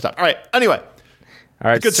this off the top. All right. Anyway,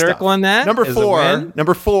 All right, good circling stuff. that. Number is a 4. win.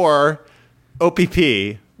 Number 4.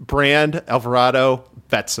 OPP. Brand Alvarado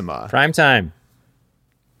Betsema. Prime time.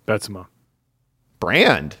 Betsema.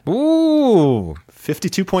 Brand. Ooh.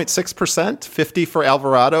 52.6%, 50 for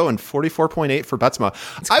Alvarado, and 44.8 for Betsema.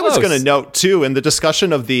 I was close. going to note, too, in the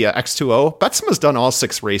discussion of the X2O, Betsema's done all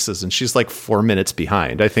 6 races, and she's 4 minutes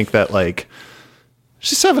behind. I think that,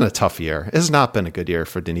 she's having a tough year. It has not been a good year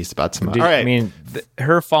for Denise Betsema. All right. I mean,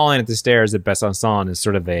 her falling at the stairs at Besançon is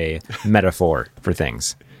sort of a metaphor for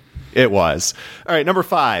things. It was. All right, number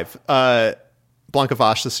 5. Blanca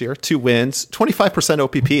Vosh this year, 2 wins, 25%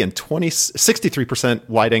 OPP, and 63%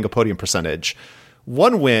 wide-angle podium percentage.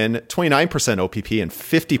 1 win, 29% OPP, and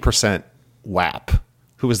 50% WAP.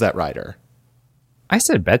 Who was that rider? I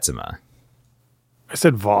said Betsema. I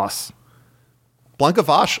said Voss. Blanca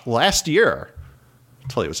Vosh last year. I'll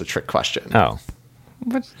tell you it was a trick question. Oh.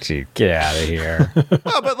 What? Get out of here.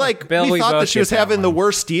 Oh, but Bill, we we thought both that she get was that having the one.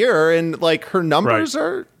 worst year, and her numbers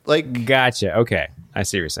are Gotcha. Okay. I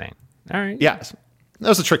see what you're saying. All right. yeah. That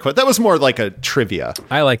was a trick question. That was more like a trivia.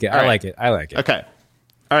 I like it. I right. like it. I like it. Okay.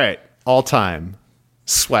 All right. All time.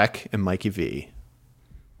 Sweck and Mikey V.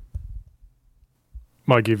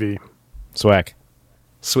 Mikey V. Swag.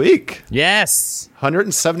 Sweek. Yes.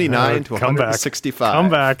 179 to Come back. 165. Come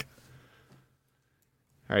back.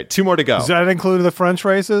 All right. 2 more to go. Does that include the French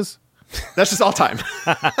races? That's just all time.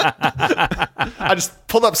 I just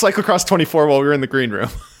pulled up Cyclocross 24 while we were in the green room.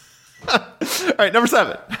 All right, number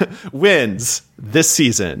 7. Wins this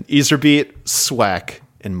season. Iserbyt, Sweck,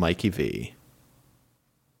 and Mikey V.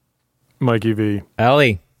 Mikey V.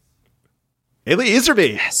 Ellie. Haley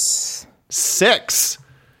Iserbyt. Yes. 6.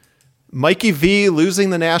 Mikey V losing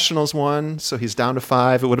the Nationals one, so he's down to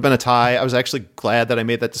 5. It would have been a tie. I was actually glad that I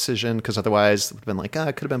made that decision because otherwise it would have been like,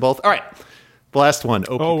 it could have been both. All right. The last one.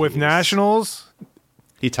 Oh, with Nationals?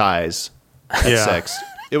 He ties at 6.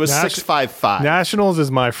 It was 6-5-5. Nationals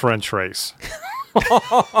is my French race. Did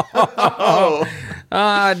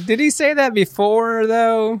he say that before,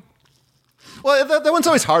 though? Well, that one's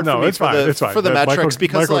always hard for me for the metrics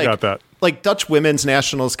because Michael got that. Like Dutch women's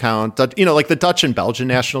nationals count, like the Dutch and Belgian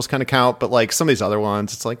nationals kind of count, but like some of these other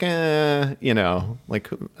ones, it's like, like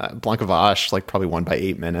Blanca Vosh, like probably won by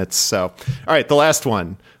 8 minutes. So, all right, the last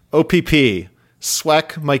one, OPP,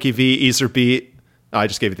 Sweck, Mikey V, Iserbeat. Oh, I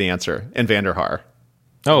just gave you the answer, and Vander Haar.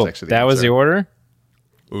 Oh, that was the order?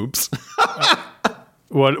 Oops.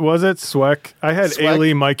 What was it? Sweck? I had Sweck.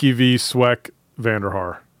 Ailey, Mikey V, Sweck, Vander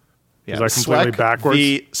Haar. Yeah, Was I completely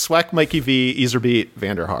backwards? Sweck, Mikey V, Iserbeat,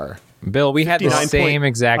 Vander Haar. Bill, we had the same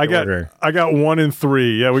exact order. I got 1 and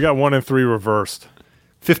 3. Yeah, we got 1 and 3 reversed.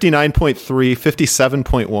 59.3,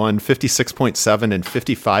 57.1, 56.7, and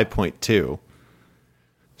 55.2.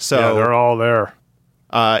 So yeah, they're all there.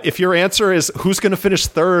 If your answer is who's going to finish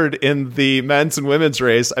third in the men's and women's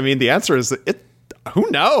race, I mean, the answer is who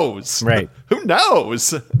knows? Right. Who knows?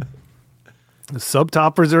 The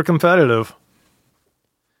sub-toppers are competitive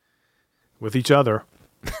with each other.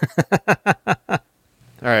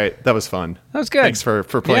 All right, that was fun. That was good. Thanks for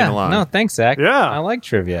playing along. No, thanks, Zach. Yeah. I like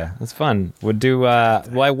trivia. It's fun. Would do.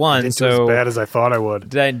 Well, I won. Didn't do as bad as I thought I would.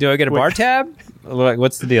 Do I get a bar tab?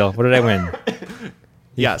 What's the deal? What did I win?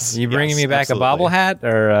 Yes. You bringing me back absolutely. a bobble hat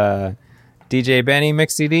or DJ Benny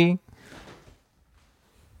mix CD?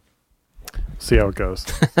 See how it goes.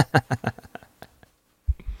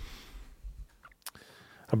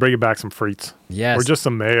 I'll bring you back some frites. Yes. Or just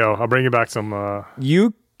some mayo. I'll bring you back some...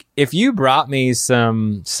 If you brought me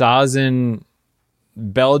some Sazen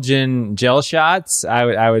Belgian gel shots,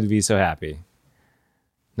 I would be so happy.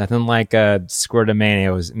 Nothing like a squirt of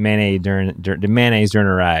mayonnaise during a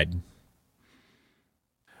ride.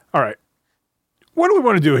 All right. What do we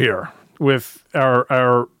want to do here with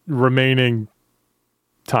our remaining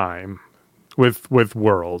time with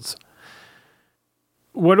Worlds?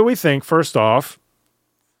 What do we think? First off,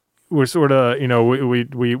 we're sort of,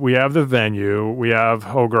 we have the venue. We have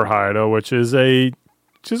Hogerheide, which is a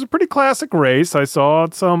pretty classic race. I saw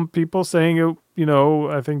some people saying,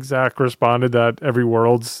 I think Zach responded that every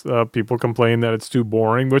Worlds people complain that it's too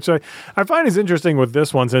boring, which I find is interesting with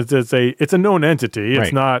this one since it's a known entity.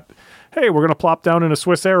 It's not, hey, we're going to plop down in a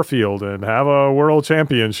Swiss airfield and have a world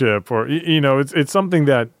championship, or it's something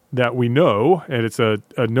that we know, and it's a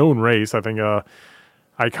known race. I think a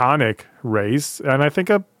iconic race, and I think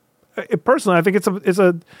personally, I think it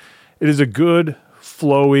is a good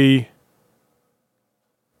flowy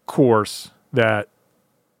course that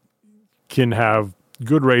can have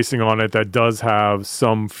good racing on it, that does have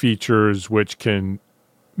some features which can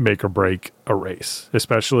make or break a race,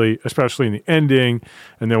 especially in the ending.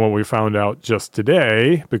 And then what we found out just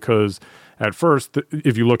today, because at first,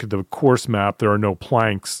 if you look at the course map, there are no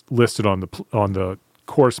planks listed on the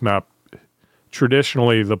course map.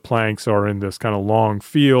 Traditionally, the planks are in this kind of long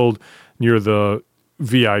field near the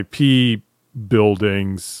VIP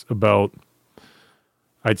buildings about,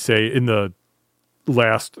 I'd say, in the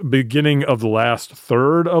beginning of the last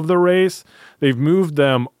third of the race. They've moved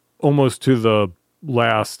them almost to the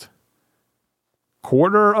last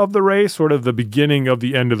quarter of the race, sort of the beginning of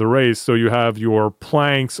the end of the race. So you have your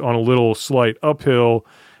planks on a little slight uphill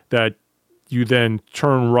that you then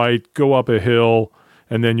turn right, go up a hill,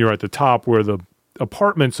 and then you're at the top where the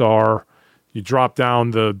apartments are. You drop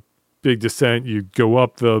down the big descent, you go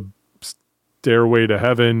up the stairway to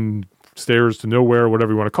heaven, stairs to nowhere,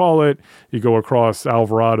 whatever you want to call it. You go across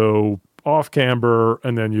Alvarado off camber,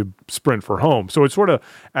 and then you sprint for home. So it sort of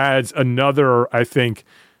adds another, I think,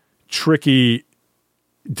 tricky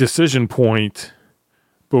decision point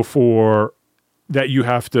before that you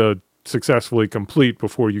have to successfully complete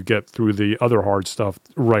before you get through the other hard stuff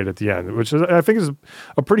right at the end, which is, I think, is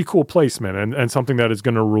a pretty cool placement and something that is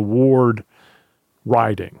going to reward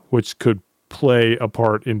riding, which could play a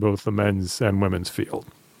part in both the men's and women's field.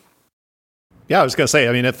 Yeah, I was going to say,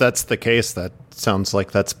 I mean, if that's the case, that sounds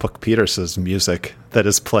like that's Puck Peters's music that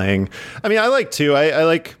is playing. I mean, I like too. I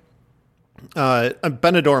like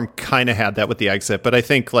Benidorm kind of had that with the exit, but I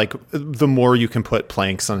think like the more you can put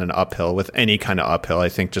planks on an uphill with any kind of uphill, I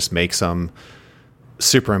think just makes them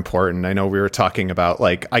super important. I know we were talking about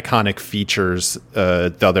like iconic features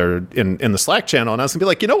the other in the Slack channel, and I was gonna be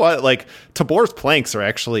like, you know what, like Tabor's planks are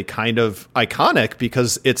actually kind of iconic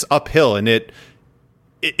because it's uphill, and it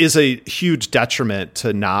is a huge detriment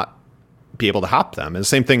to not be able to hop them. And the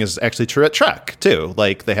same thing is actually true at Trek too.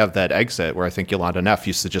 Like they have that exit where I think Yolanda Neff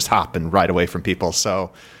used to just hop and ride away from people.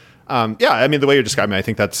 So yeah, I mean, the way you're describing it, I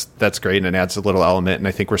think that's great, and it adds a little element. And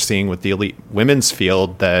I think we're seeing with the elite women's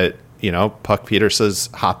field that, you know, Puck Peters's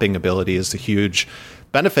hopping ability is a huge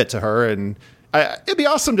benefit to her. And it'd be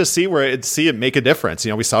awesome to see it make a difference.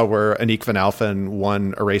 You know, we saw where Aniek van Alphen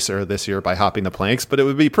won a racer this year by hopping the planks, but it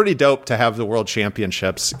would be pretty dope to have the World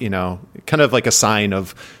Championships, you know, kind of like a sign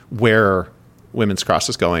of where women's cross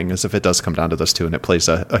is going, as if it does come down to those two, and it plays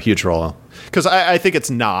a huge role. Because I think it's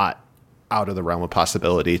not out of the realm of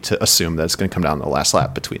possibility to assume that it's going to come down to the last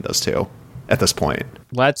lap between those two at this point.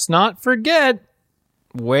 Let's not forget,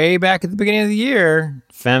 way back at the beginning of the year,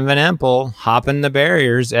 Fem Van Empel hopping the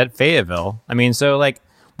barriers at Fayetteville. I mean, so like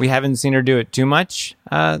we haven't seen her do it too much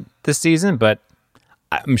this season, but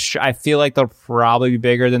I'm sure, I feel like they'll probably be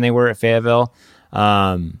bigger than they were at Fayetteville.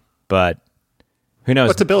 But who knows?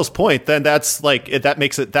 But to Bill's point, then that's like that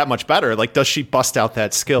makes it that much better. Like, does she bust out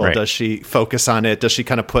that skill? Right. Does she focus on it? Does she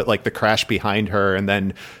kind of put like the crash behind her and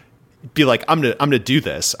then be like, I'm gonna do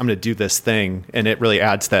this. I'm gonna do this thing, and it really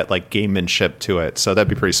adds that like gamemanship to it. So that'd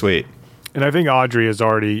be pretty sweet. And I think Audrey has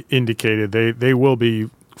already indicated they will be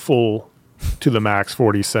full to the max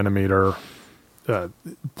 40 centimeter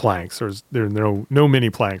planks. There are no mini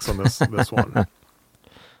planks on this one.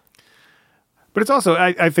 But it's also,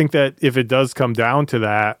 I think that if it does come down to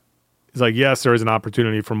that, it's like, yes, there is an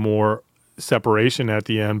opportunity for more separation at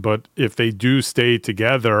the end, but if they do stay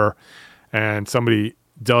together and somebody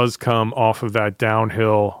does come off of that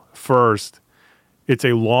downhill first, it's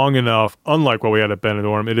a long enough, unlike what we had at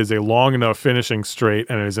Benidorm, it is a long enough finishing straight,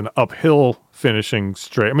 and it is an uphill finishing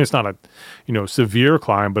straight. I mean, it's not a severe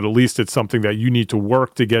climb, but at least it's something that you need to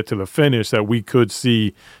work to get to the finish, that we could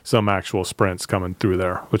see some actual sprints coming through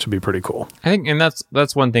there, which would be pretty cool. I think, and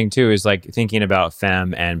that's one thing too, is like thinking about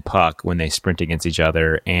Fem and Puck when they sprint against each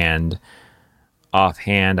other, and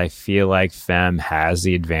offhand, I feel like Fem has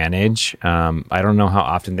the advantage. I don't know how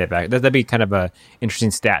often that'd be kind of a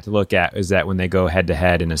interesting stat to look at, is that when they go head to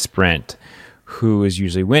head in a sprint, who is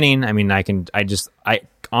usually winning? I mean, I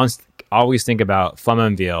honestly always think about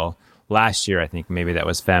Flumenville last year. I think maybe that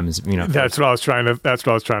was Fem's. That's what I was trying to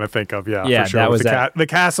think of. Yeah, yeah, for sure. That was the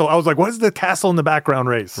castle. I was like, what is the castle in the background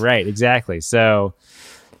race? Right, exactly. So,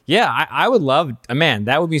 yeah, I would love, man,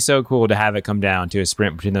 that would be so cool to have it come down to a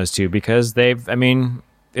sprint between those two, because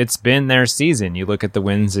it's been their season. You look at the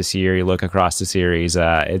wins this year, you look across the series,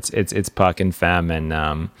 it's Puck and Fem, and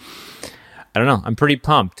I don't know, I'm pretty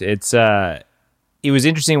pumped. It was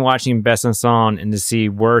interesting watching Besançon and to see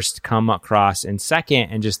Worst come across in second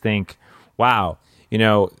and just think, wow,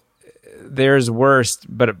 there's Worst,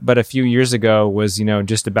 but a few years ago was,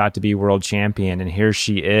 just about to be world champion, and here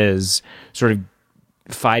she is sort of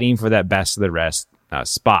fighting for that best of the rest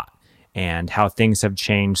spot, and how things have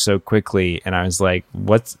changed so quickly. And I was like,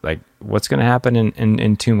 what's going to happen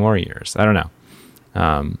in 2 more years? I don't know.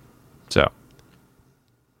 So.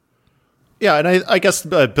 Yeah, and I guess,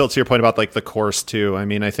 Bill, to your point about like the course too, I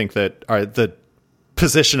mean, I think that the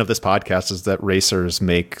position of this podcast is that racers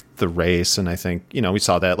make the race, and I think, we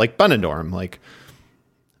saw that like Benidorm, like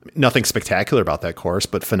nothing spectacular about that course,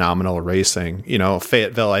 but phenomenal racing.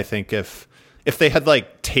 Fayetteville, I think if they had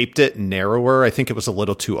like taped it narrower, I think it was a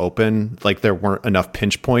little too open. Like there weren't enough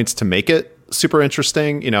pinch points to make it super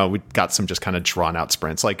interesting. We got some just kind of drawn out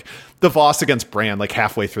sprints, like the Voss against Brand, like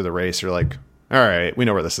halfway through the race, you're like, all right, we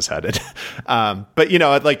know where this is headed. But,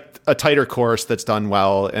 like a tighter course that's done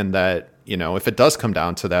well, and that, if it does come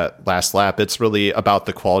down to that last lap, it's really about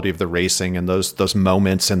the quality of the racing and those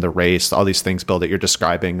moments in the race, all these things, Bill, that you're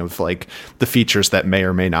describing, of like the features that may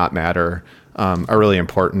or may not matter are really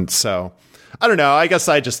important. So I don't know. I guess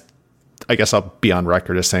I'll be on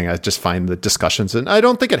record as saying I just find the discussions, and I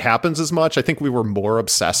don't think it happens as much. I think we were more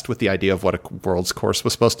obsessed with the idea of what a world's course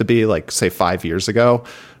was supposed to be, like, say, 5 years ago.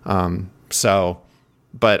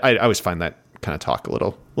 But I always find that kind of talk a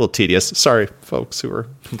little tedious. Sorry, folks who are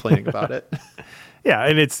complaining about it. Yeah,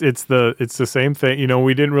 and it's the same thing.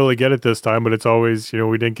 We didn't really get it this time, but it's always,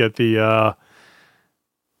 we didn't get the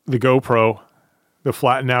GoPro, the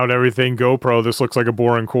flatten out everything GoPro. This looks like a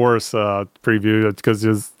boring course preview. It's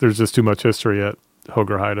because there's just too much history at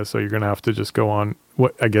Hoogerheide, so you're going to have to just go on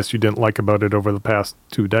what I guess you didn't like about it over the past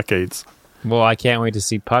 2 decades. Well, I can't wait to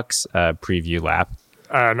see Puck's preview lap.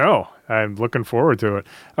 I know. I'm looking forward to it.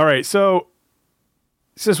 All right, so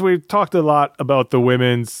since we've talked a lot about the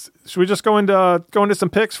women's, should we just go into some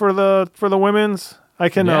picks for the women's? I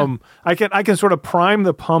can sort of prime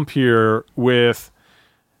the pump here with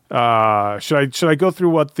Should I go through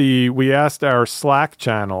what we asked our Slack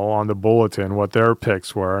channel on the bulletin what their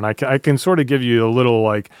picks were, and I can sort of give you a little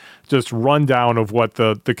like just rundown of what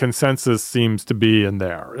the consensus seems to be in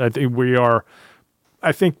there.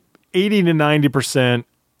 I think 80 to 90%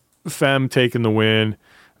 Fem taking the win.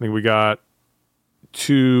 I think we got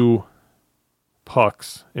 2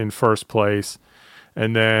 Pucks in first place,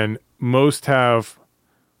 and then most have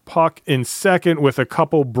Puck in second with a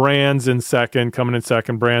couple Brands in second, coming in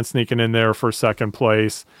second, Brand sneaking in there for second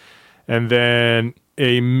place, and then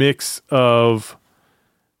a mix of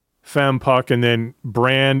Fem, Puck, and then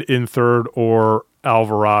Brand in third or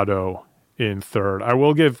Alvarado in third. I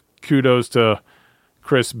will give kudos to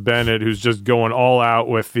Chris Bennett, who's just going all out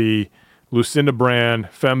with the Lucinda Brand,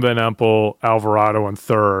 Fem Van Empel, Alvarado in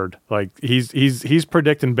third. Like he's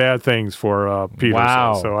predicting bad things for Peterson.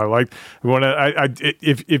 Wow. So I like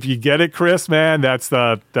if you get it, Chris, man, that's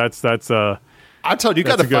I'm telling you, you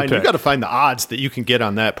got to find the odds that you can get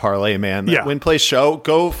on that parlay, man. That Win Play Show.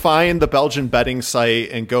 Go find the Belgian betting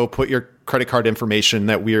site and go put your credit card information,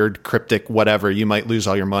 that weird cryptic whatever. You might lose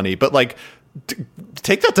all your money, but like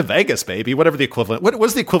take that to Vegas, baby. Whatever the equivalent. What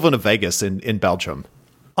was the equivalent of Vegas in Belgium?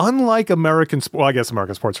 Unlike American, well, I guess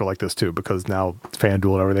American sports are like this too, because now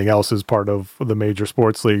FanDuel and everything else is part of the major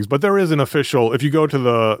sports leagues. But there is an official. If you go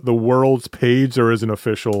to the Worlds page, there is an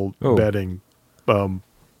official betting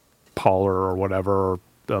parlor or whatever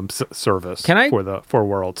service for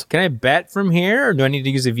Worlds. Can I bet from here, or do I need to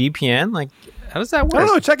use a VPN? Like, how does that work? I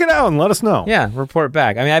don't know. Check it out and let us know. Yeah, report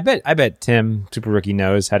back. I mean, I bet Tim Super Rookie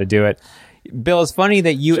knows how to do it. Bill, it's funny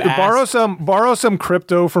that you borrow some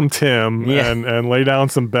crypto from Tim and lay down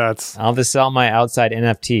some bets. I'll just sell my outside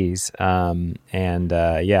NFTs. All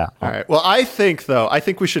right. Well, I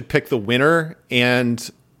think we should pick the winner and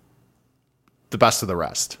the best of the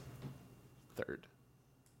rest. Third.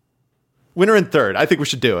 Winner and third. I think we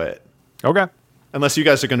should do it. Okay. Unless you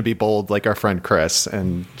guys are going to be bold like our friend Chris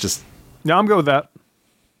and just... No, I'm good with that.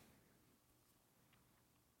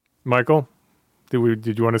 Michael?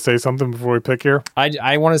 Did you want to say something before we pick here?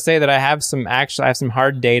 I want to say that I have some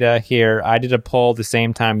hard data here. I did a poll the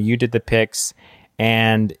same time you did the picks,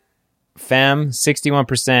 and Fem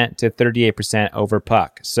 61% to 38% over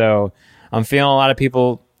Puck. So I'm feeling a lot of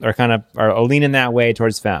people are leaning that way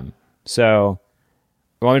towards Fem. So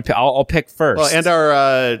I'll pick first. Well, and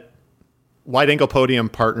our wide angle podium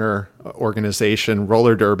partner organization,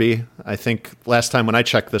 Roller Derby. I think last time when I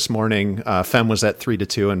checked this morning, Fem was at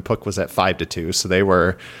 3-2 and Puck was at 5-2. So they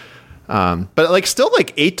were, but like still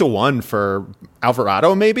like 8-1 for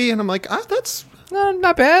Alvarado maybe. And I'm like, that's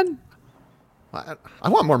not bad. I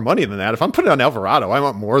want more money than that. If I'm putting on Alvarado, I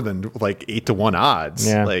want more than like 8-1 odds.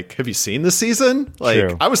 Yeah. Like, have you seen this season? Like,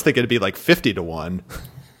 True. I was thinking it'd be like 50-1.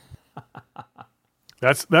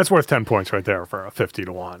 That's worth 10 points right there for a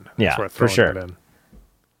 50-1. Yeah, worth for sure. In.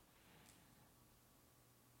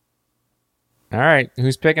 All right,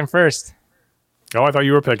 who's picking first? Oh, I thought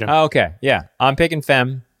you were picking. Oh, okay, yeah, I'm picking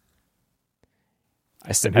Fem.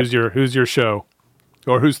 And who's your show,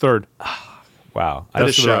 or who's third? Wow, That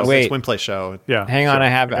is show. Wait, It's Win Play Show. Yeah, hang on,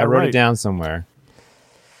 I wrote it down somewhere.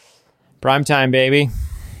 Prime time, baby.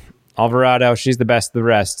 Alvarado, she's the best of the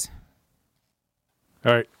rest.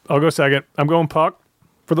 All right, I'll go second. I'm going Puck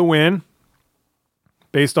for the win,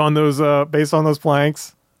 based on those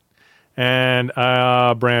planks, and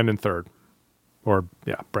Brand third,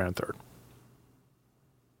 Brand third.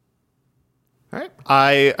 All right.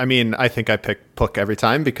 I think I pick Puck every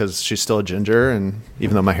time because she's still a ginger, and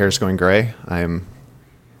even though my hair is going gray, I am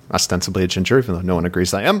ostensibly a ginger, even though no one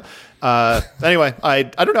agrees I am. Anyway, I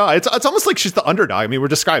don't know. It's almost like she's the underdog. I mean, we're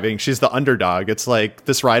describing she's the underdog. It's like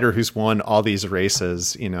this rider who's won all these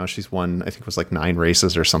races. You know, she's won, I think it was like 9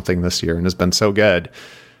 races or something this year and has been so good.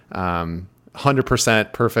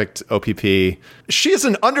 100% perfect OPP. She is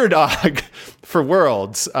an underdog for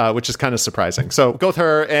Worlds, which is kind of surprising. So go with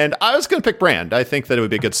her. And I was going to pick Brand. I think that it would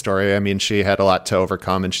be a good story. I mean, she had a lot to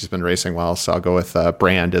overcome and she's been racing well. So I'll go with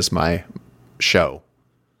Brand as my show.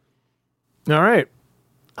 All right.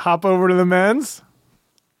 Hop over to the men's.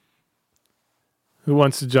 Who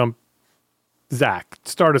wants to jump? Zach,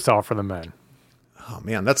 start us off for the men. Oh,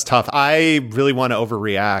 man, that's tough. I really want to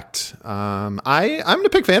overreact. I'm going to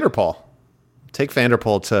pick Van der Poel. Take Van der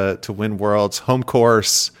Poel to win Worlds. Home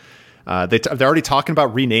course. They're already talking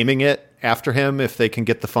about renaming it after him if they can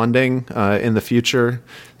get the funding in the future.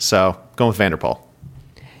 So going with Van der Poel.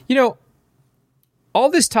 You know, all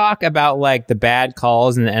this talk about like the bad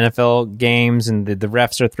calls in the NFL games and the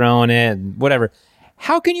refs are throwing it and whatever.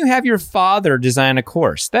 How can you have your father design a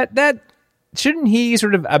course? That shouldn't he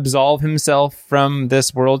sort of absolve himself from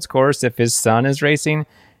this World's course if his son is racing?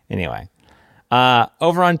 Anyway,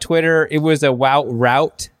 Over on Twitter, it was a Wout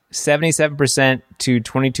rout, 77% to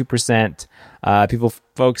 22%.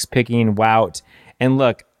 Folks picking Wout. And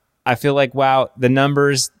look, I feel like Wout, the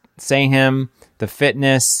numbers say him, the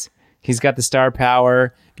fitness, he's got the star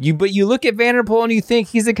power. But you look at Van der Poel and you think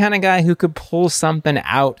he's the kind of guy who could pull something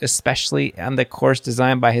out, especially on the course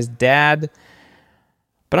designed by his dad.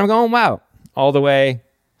 But I'm going Wout all the way,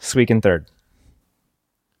 squeaking third.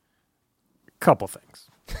 Couple things.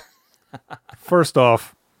 First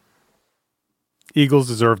off, Eagles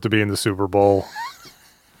deserve to be in the Super Bowl.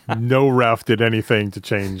 No ref did anything to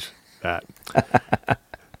change that.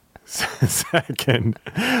 Second,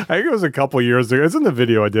 I think it was a couple years ago. It's in the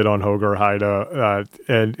video I did on Hoger Haida,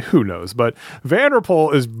 and who knows. But Van der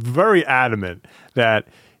Poel is very adamant that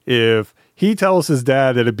if he tells his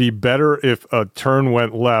dad that it'd be better if a turn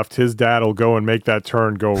went left, his dad will go and make that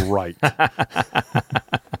turn go right.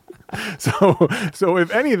 So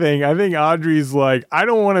if anything, I think Audrey's like, I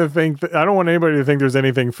don't want anybody to think there's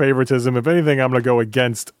anything favoritism. If anything, I'm going to go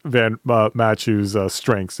against Matthew's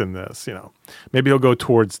strengths in this. You know, maybe he'll go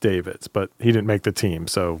towards David's, but he didn't make the team,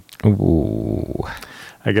 so Ooh.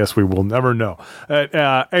 I guess we will never know.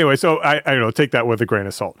 Anyway, so I take that with a grain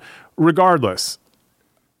of salt. Regardless,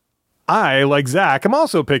 I, like Zach, I'm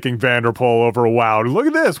also picking Van der Poel over Wout. Look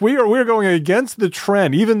at this. We're going against the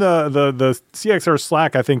trend. Even the CXR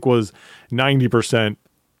Slack, I think, was 90%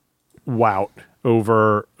 Wout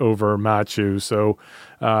over Matthew. So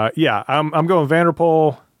I'm going Van der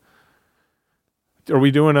Poel. Are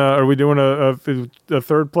we doing a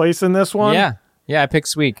third place in this one? Yeah, I picked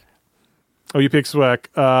Sweek. Oh, you picked Sweek.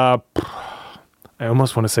 I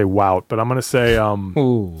almost want to say Wout, but I'm going to say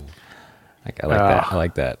Ooh. I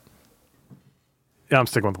like that. Yeah, I'm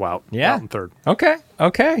sticking with Wout. Yeah. Wout in third. Okay.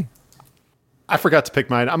 I forgot to pick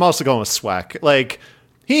mine. I'm also going with Sweck. Like,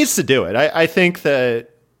 he needs to do it. I think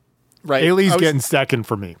that, right. Ailey's getting second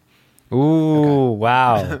for me. Ooh,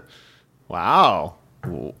 okay. Wow.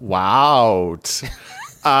 Wow.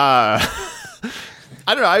 I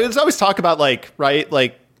don't know. I always talk about, like, right?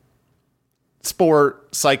 Like,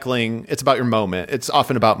 sport, cycling, it's about your moment. It's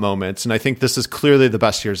often about moments. And I think this is clearly the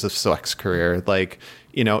best years of Sweck's career. Like,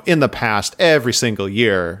 you know, in the past, every single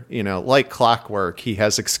year, you know, like clockwork, he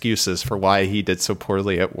has excuses for why he did so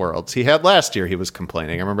poorly at Worlds. He had last year, he was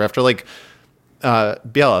complaining. I remember after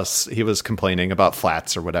Bielas, he was complaining about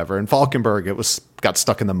flats or whatever. And Valkenburg, got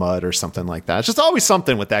stuck in the mud or something like that. It's just always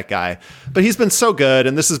something with that guy. But he's been so good,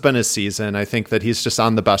 and this has been his season. I think that he's just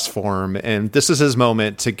on the best form, and this is his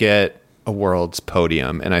moment to get a Worlds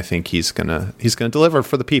podium, and I think he's gonna deliver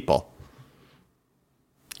for the people.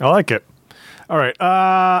 I like it. All right.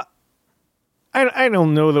 I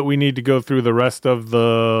don't know that we need to go through the rest of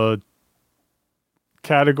the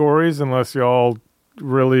categories unless y'all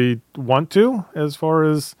really want to, as far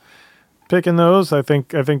as picking those. I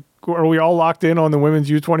think are we all locked in on the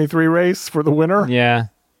women's U23 race for the winner? Yeah,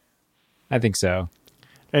 I think so.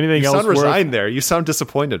 Anything else? You sound resigned there. You sound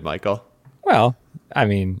disappointed, Michael. Well, I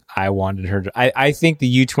mean, I wanted her to. I think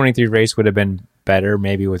the U23 race would have been better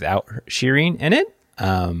maybe without Shireen in it.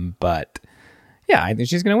 But yeah, I think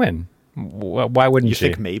she's going to win. Why wouldn't she?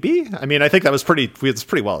 You think maybe? I mean, I think it's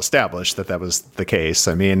pretty well established that was the case.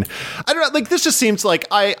 I mean, I don't know. Like, this just seems like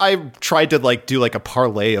I tried to like do like a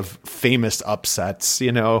parlay of famous upsets.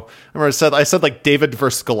 You know, I remember I said like David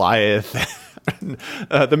versus Goliath,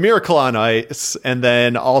 the Miracle on Ice, and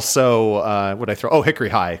then also what I throw? Oh, Hickory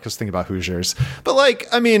High, because thinking about Hoosiers. But like,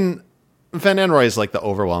 I mean, Van Anrooy is like the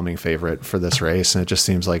overwhelming favorite for this race, and it just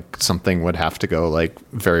seems like something would have to go like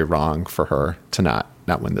very wrong for her to not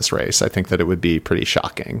win this race. I think that it would be pretty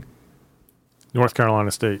shocking. North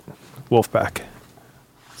Carolina State, Wolfpack.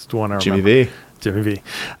 It's the one I remember. Jimmy V.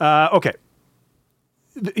 Okay.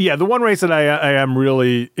 The one race that I am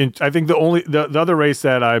really I think the other race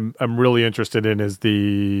that I'm really interested in is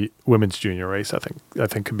the women's junior race. I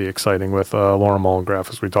think could be exciting with Laura Mollengrath,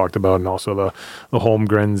 as we talked about, and also the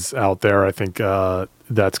Holmgrens out there. I think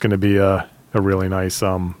that's going to be a really nice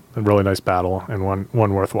battle and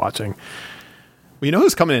one worth watching. Well, you know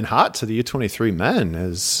who's coming in hot to the U23 men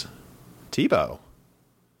is Thibaut.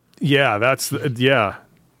 Yeah, yeah.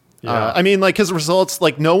 I mean, like, his results,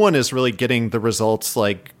 like, no one is really getting the results,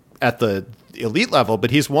 like, at the elite level,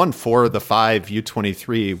 but he's won 4 of the 5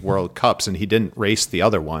 U23 World Cups, and he didn't race the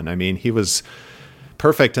other one. I mean, he was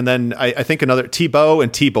perfect. And then I think another Thibaut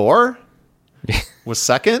and Tibor was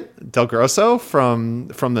second, Del Grosso from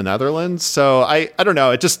the Netherlands. So I don't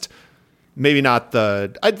know. It just maybe not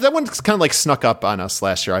that one kind of like snuck up on us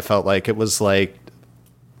last year. I felt like it was like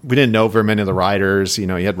we didn't know very many of the riders. You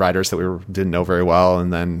had riders that didn't know very well,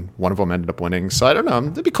 and then one of them ended up winning. So I don't know.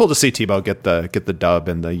 It'd be cool to see Thibaut get the dub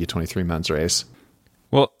in the U23 men's race.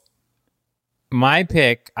 Well, my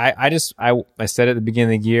pick, I said at the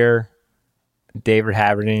beginning of the year, David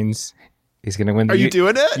Haberdines, he's going to win. Are you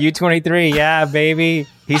doing it? U23, yeah, baby,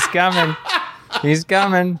 he's coming. He's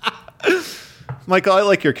coming. Michael, I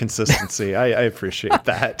like your consistency. I appreciate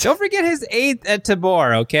that. Don't forget his 8th at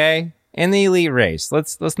Tabor, okay? In the elite race.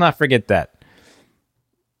 Let's not forget that.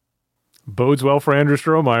 Bodes well for Andrew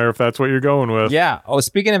Strohmeyer if that's what you're going with. Yeah. Oh,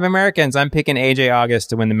 speaking of Americans, I'm picking AJ August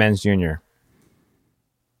to win the men's junior.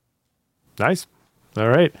 Nice. All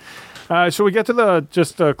right. Shall we get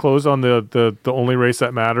to close on the only race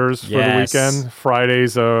that matters for the weekend?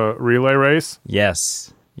 Friday's relay race?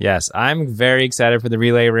 Yes. I'm very excited for the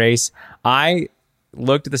relay race. I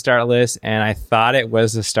looked at the start list and I thought it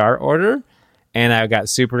was the start order, and I got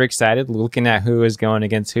super excited looking at who is going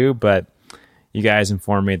against who, but you guys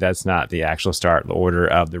informed me that's not the actual start order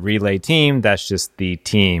of the relay team. That's just the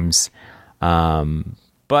teams.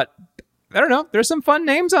 But I don't know. There's some fun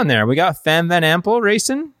names on there. We got Fem Van Empel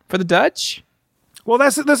racing for the Dutch. Well,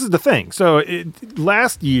 this is the thing. So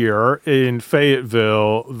last year in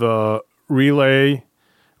Fayetteville, the relay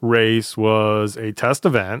race was a test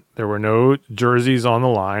event. There were no jerseys on the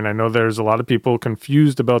line. I know there's a lot of people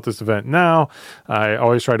confused about this event now. I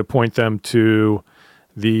always try to point them to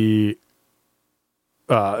the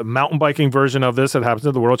mountain biking version of this that happens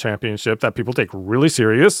at the World Championship that people take really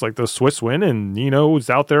serious, like the Swiss win, and Nino's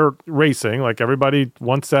out there racing. Like, everybody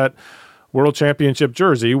wants that World Championship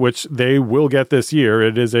jersey, which they will get this year.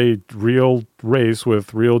 It is a real race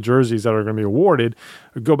with real jerseys that are going to be awarded.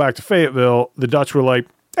 Go back to Fayetteville. The Dutch were like,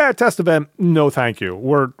 test event, no thank you.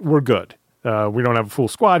 We're good. We don't have a full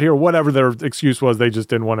squad here. Whatever their excuse was, they just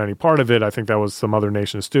didn't want any part of it. I think that was some other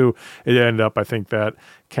nations too. It ended up, I think that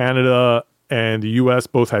Canada and the U.S.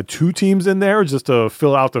 both had 2 teams in there just to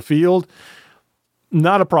fill out the field.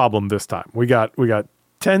 Not a problem this time. We got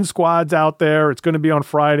 10 squads out there. It's going to be on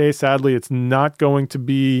Friday. Sadly, it's not going to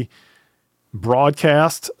be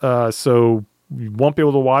broadcast, so you won't be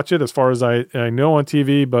able to watch it as far as I know on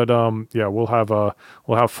TV. But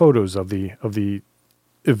we'll have photos of the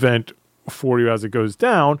event for you as it goes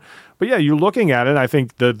down. But yeah, you're looking at it. I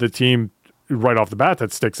think the team right off the bat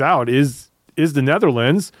that sticks out is the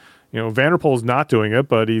Netherlands. Van der Poel's not doing it,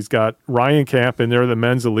 but he's got Ryan Camp in there, the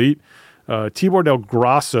men's elite. Tibor Del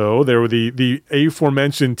Grasso, they were the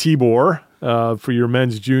aforementioned Tibor for your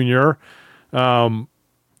men's junior. No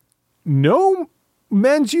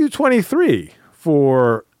men's U23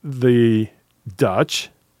 for the Dutch.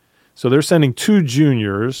 So they're sending 2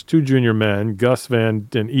 junior men, Gus Van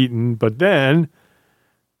den Eaton. But then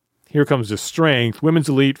here comes the strength. Women's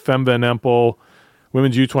elite, Fem Van Empel.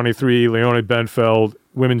 Women's U23, Leonie Benfeld.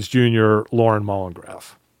 Women's junior, Lauren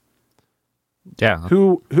Mollengrath. Yeah.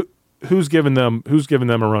 Who's giving them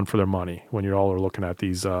a run for their money when you all are looking at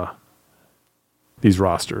these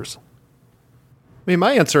rosters? I mean,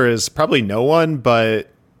 my answer is probably no one, but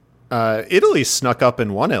Italy snuck up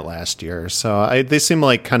and won it last year. So they seem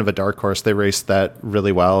like kind of a dark horse. They raced that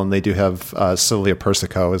really well, and they do have Silvia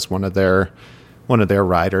Persico as one of their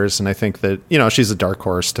riders. And I think that, she's a dark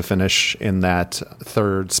horse to finish in that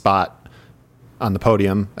 3rd spot on the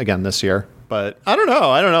podium again this year. But I don't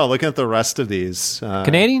know. Looking at the rest of these,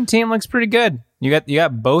 Canadian team looks pretty good. You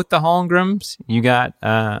got both the Holmgrens. You got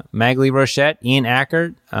Magali Rochette, Ian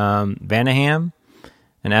Ackert, Vanaham,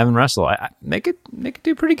 and Evan Russell. They could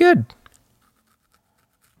do pretty good.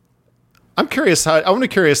 I'm curious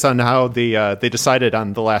on how they decided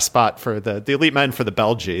on the last spot for the elite men for the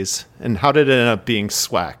Belgies, and how did it end up being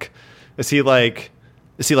Sweck? Is he like,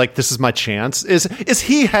 this is my chance? Is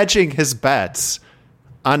he hedging his bets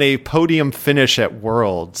on a podium finish at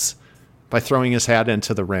Worlds by throwing his hat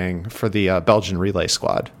into the ring for the Belgian relay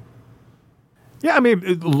squad? Yeah, I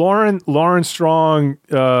mean, Lauren Strong,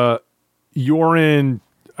 Joran.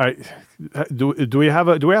 Do we have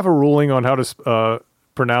a ruling on how to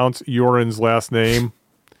pronounce Joran's last name?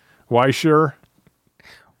 Why sure?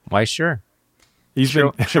 He's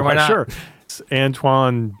sure, been sure. Why not? Sure.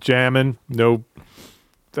 Antoine Jamin. Nope.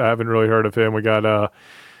 I haven't really heard of him. We got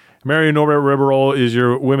Marion Norbert Riberoll is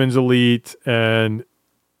your women's elite, and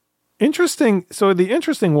interesting. So the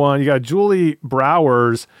interesting one, you got Julie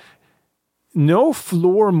Brouwers. No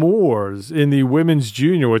Floor Moores in the women's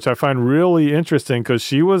junior, which I find really interesting because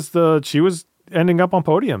she was ending up on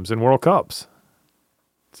podiums in World Cups.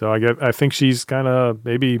 So I think she's kind of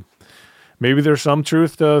maybe there's some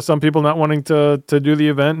truth to some people not wanting to do the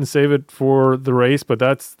event and save it for the race, but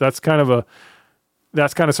that's kind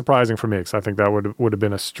of surprising for me because I think that would have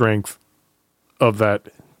been a strength of that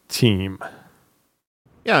team.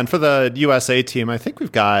 Yeah, and for the USA team, I think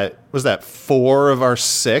we've got, was that 4 of our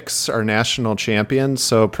 6 are national champions?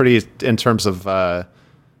 So pretty in terms of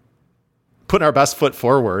putting our best foot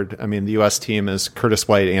forward. I mean, the US team is Curtis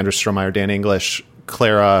White, Andrew Strohmeyer, Dan English,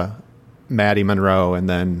 Clara, Maddie Monroe, and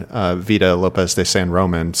then Vida Lopez de San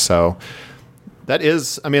Roman. So that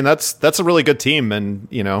is, I mean, that's a really good team, and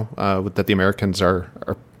that the Americans are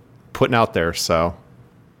putting out there. So.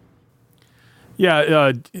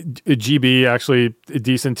 Yeah, GB, actually, a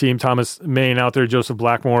decent team. Thomas Main out there, Joseph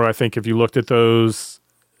Blackmore. I think if you looked at those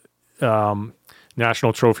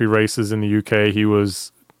national trophy races in the UK, he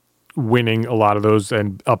was winning a lot of those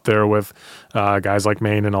and up there with guys like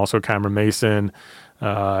Main and also Cameron Mason.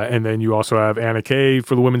 And then you also have Anna Kay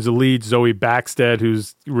for the women's elite, Zoe Backstead,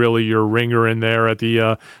 who's really your ringer in there at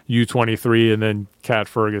the U23, and then Kat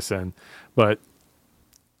Ferguson. But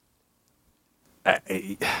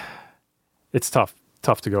it's tough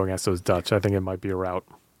to go against those Dutch. I think it might be a rout.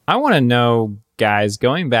 I want to know, guys,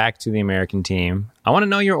 going back to the American team, I want to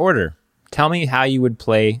know your order. Tell me how you would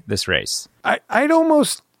play this race. I'd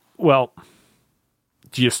almost, well,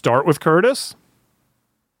 do you start with Curtis?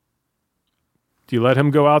 Do you let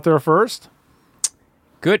him go out there first?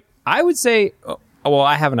 Good. I would say, well,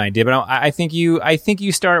 I have an idea, but I think you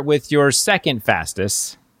start with your second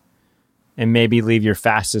fastest and maybe leave your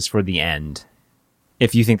fastest for the end,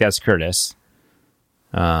 if you think that's Curtis.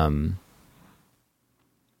 Start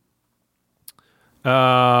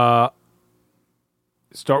with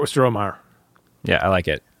Strohmeyer. Yeah, I like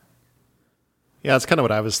it. Yeah, that's kind of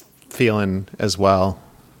what I was feeling as well.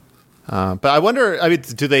 But I wonder, I mean,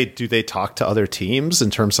 do they talk to other teams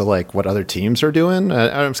in terms of like what other teams are doing?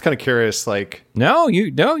 I'm just kind of curious. Like, no,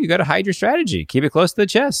 you got to hide your strategy. Keep it close to the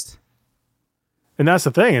chest. And that's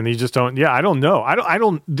the thing. And you just don't. Yeah, I don't know. I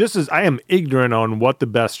am ignorant on what the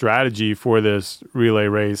best strategy for this relay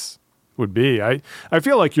race would be. I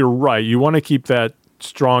feel like you're right. You want to keep that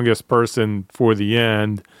strongest person for the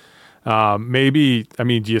end. Maybe. I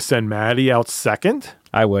mean, do you send Maddie out second?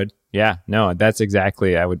 I would. Yeah, no, that's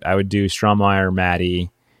exactly. I would do Strohmeyer, Maddie,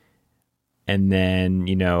 and then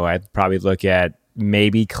I'd probably look at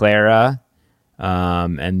maybe Clara,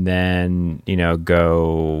 and then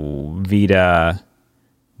go Vida,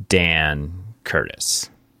 Dan, Curtis.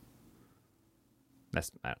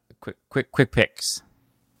 That's quick picks.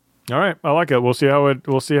 All right, I like it. We'll see how it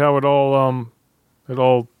all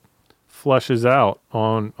fleshes out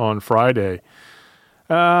on Friday.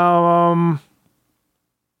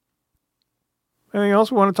 Anything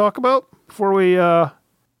else we want to talk about before we?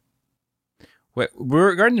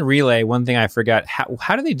 Regarding the relay, one thing I forgot: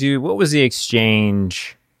 how do they do? What was the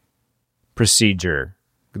exchange procedure?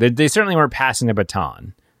 They certainly weren't passing the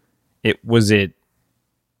baton. Was it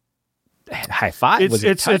high five?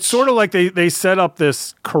 It's sort of like they set up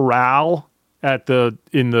this corral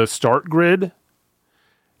in the start grid,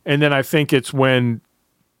 and then I think it's when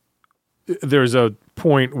there's a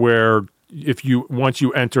point where once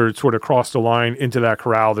you enter, sort of cross the line into that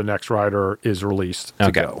corral, the next rider is released to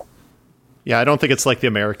go. Yeah, I don't think it's like the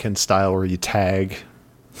American style where you tag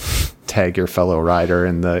your fellow rider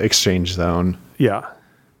in the exchange zone. Yeah.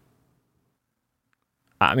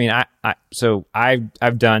 I mean,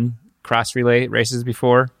 I've done cross relay races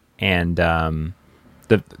before, and the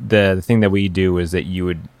thing that we do is that you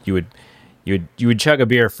would chug a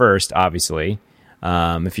beer first, obviously.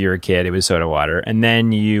 If you're a kid, it was soda water, and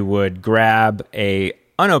then you would grab a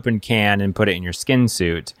unopened can and put it in your skin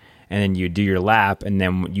suit, and then you do your lap, and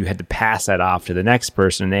then you had to pass that off to the next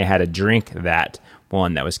person, and they had to drink that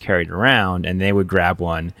one that was carried around, and they would grab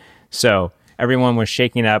one. So everyone was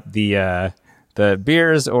shaking up the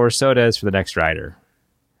beers or sodas for the next rider.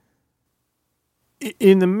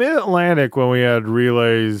 In the Mid-Atlantic, when we had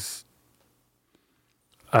relays,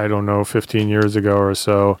 I don't know, 15 years ago or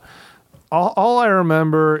so, all I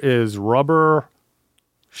remember is rubber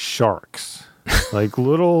sharks, like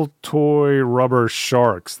little toy rubber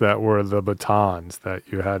sharks that were the batons that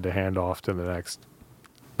you had to hand off to the next.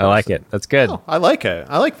 I like it. That's good. Oh, I like it.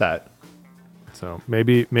 I like that. So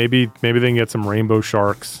maybe they can get some rainbow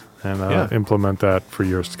sharks and implement that for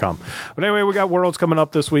years to come. But anyway, we got Worlds coming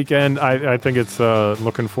up this weekend. I think it's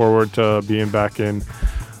looking forward to being back in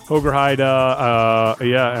Hoogerheide.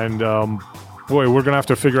 Boy, we're gonna have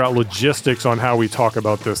to figure out logistics on how we talk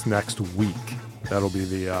about this next week. That'll be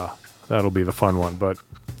the fun one. But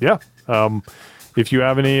yeah, if you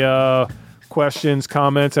have any questions,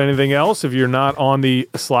 comments, anything else, if you're not on the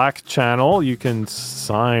Slack channel, you can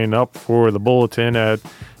sign up for the bulletin at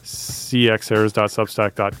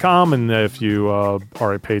cxairs.substack.com, and if you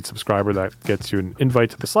are a paid subscriber, that gets you an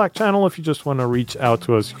invite to the Slack channel. If you just want to reach out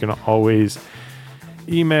to us, you can always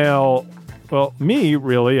email, well, me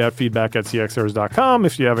really at feedback@cxairs.com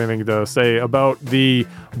if you have anything to say about the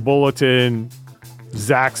bulletin.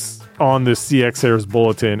 Zach's on the CXAirs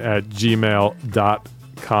bulletin at gmail.com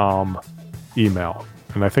email.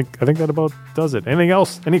 And I think that about does it. Anything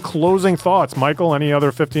else? Any closing thoughts, Michael? Any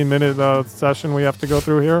other 15-minute session we have to go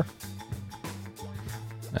through here?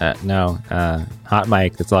 No. Hot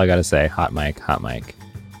mic. That's all I got to say. Hot mic. Hot mic.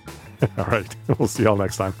 All right. We'll see y'all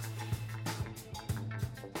next time.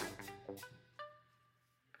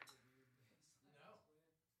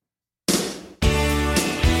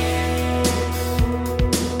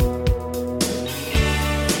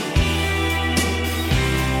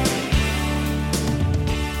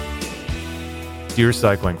 Dear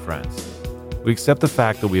cycling friends, we accept the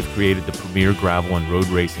fact that we have created the premier gravel and road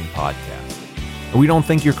racing podcast, and we don't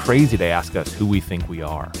think you're crazy to ask us who we think we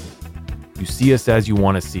are. You see us as you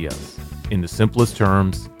want to see us, in the simplest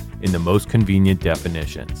terms, in the most convenient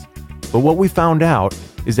definitions. But what we found out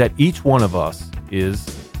is that each one of us is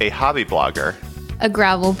A hobby blogger, a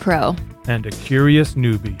gravel pro, and a curious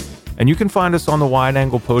newbie. and you can find us on the Wide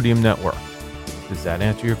Angle Podium Network. Does that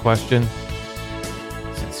answer your question?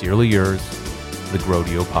 Sincerely yours, the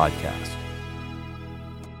Grodio Podcast.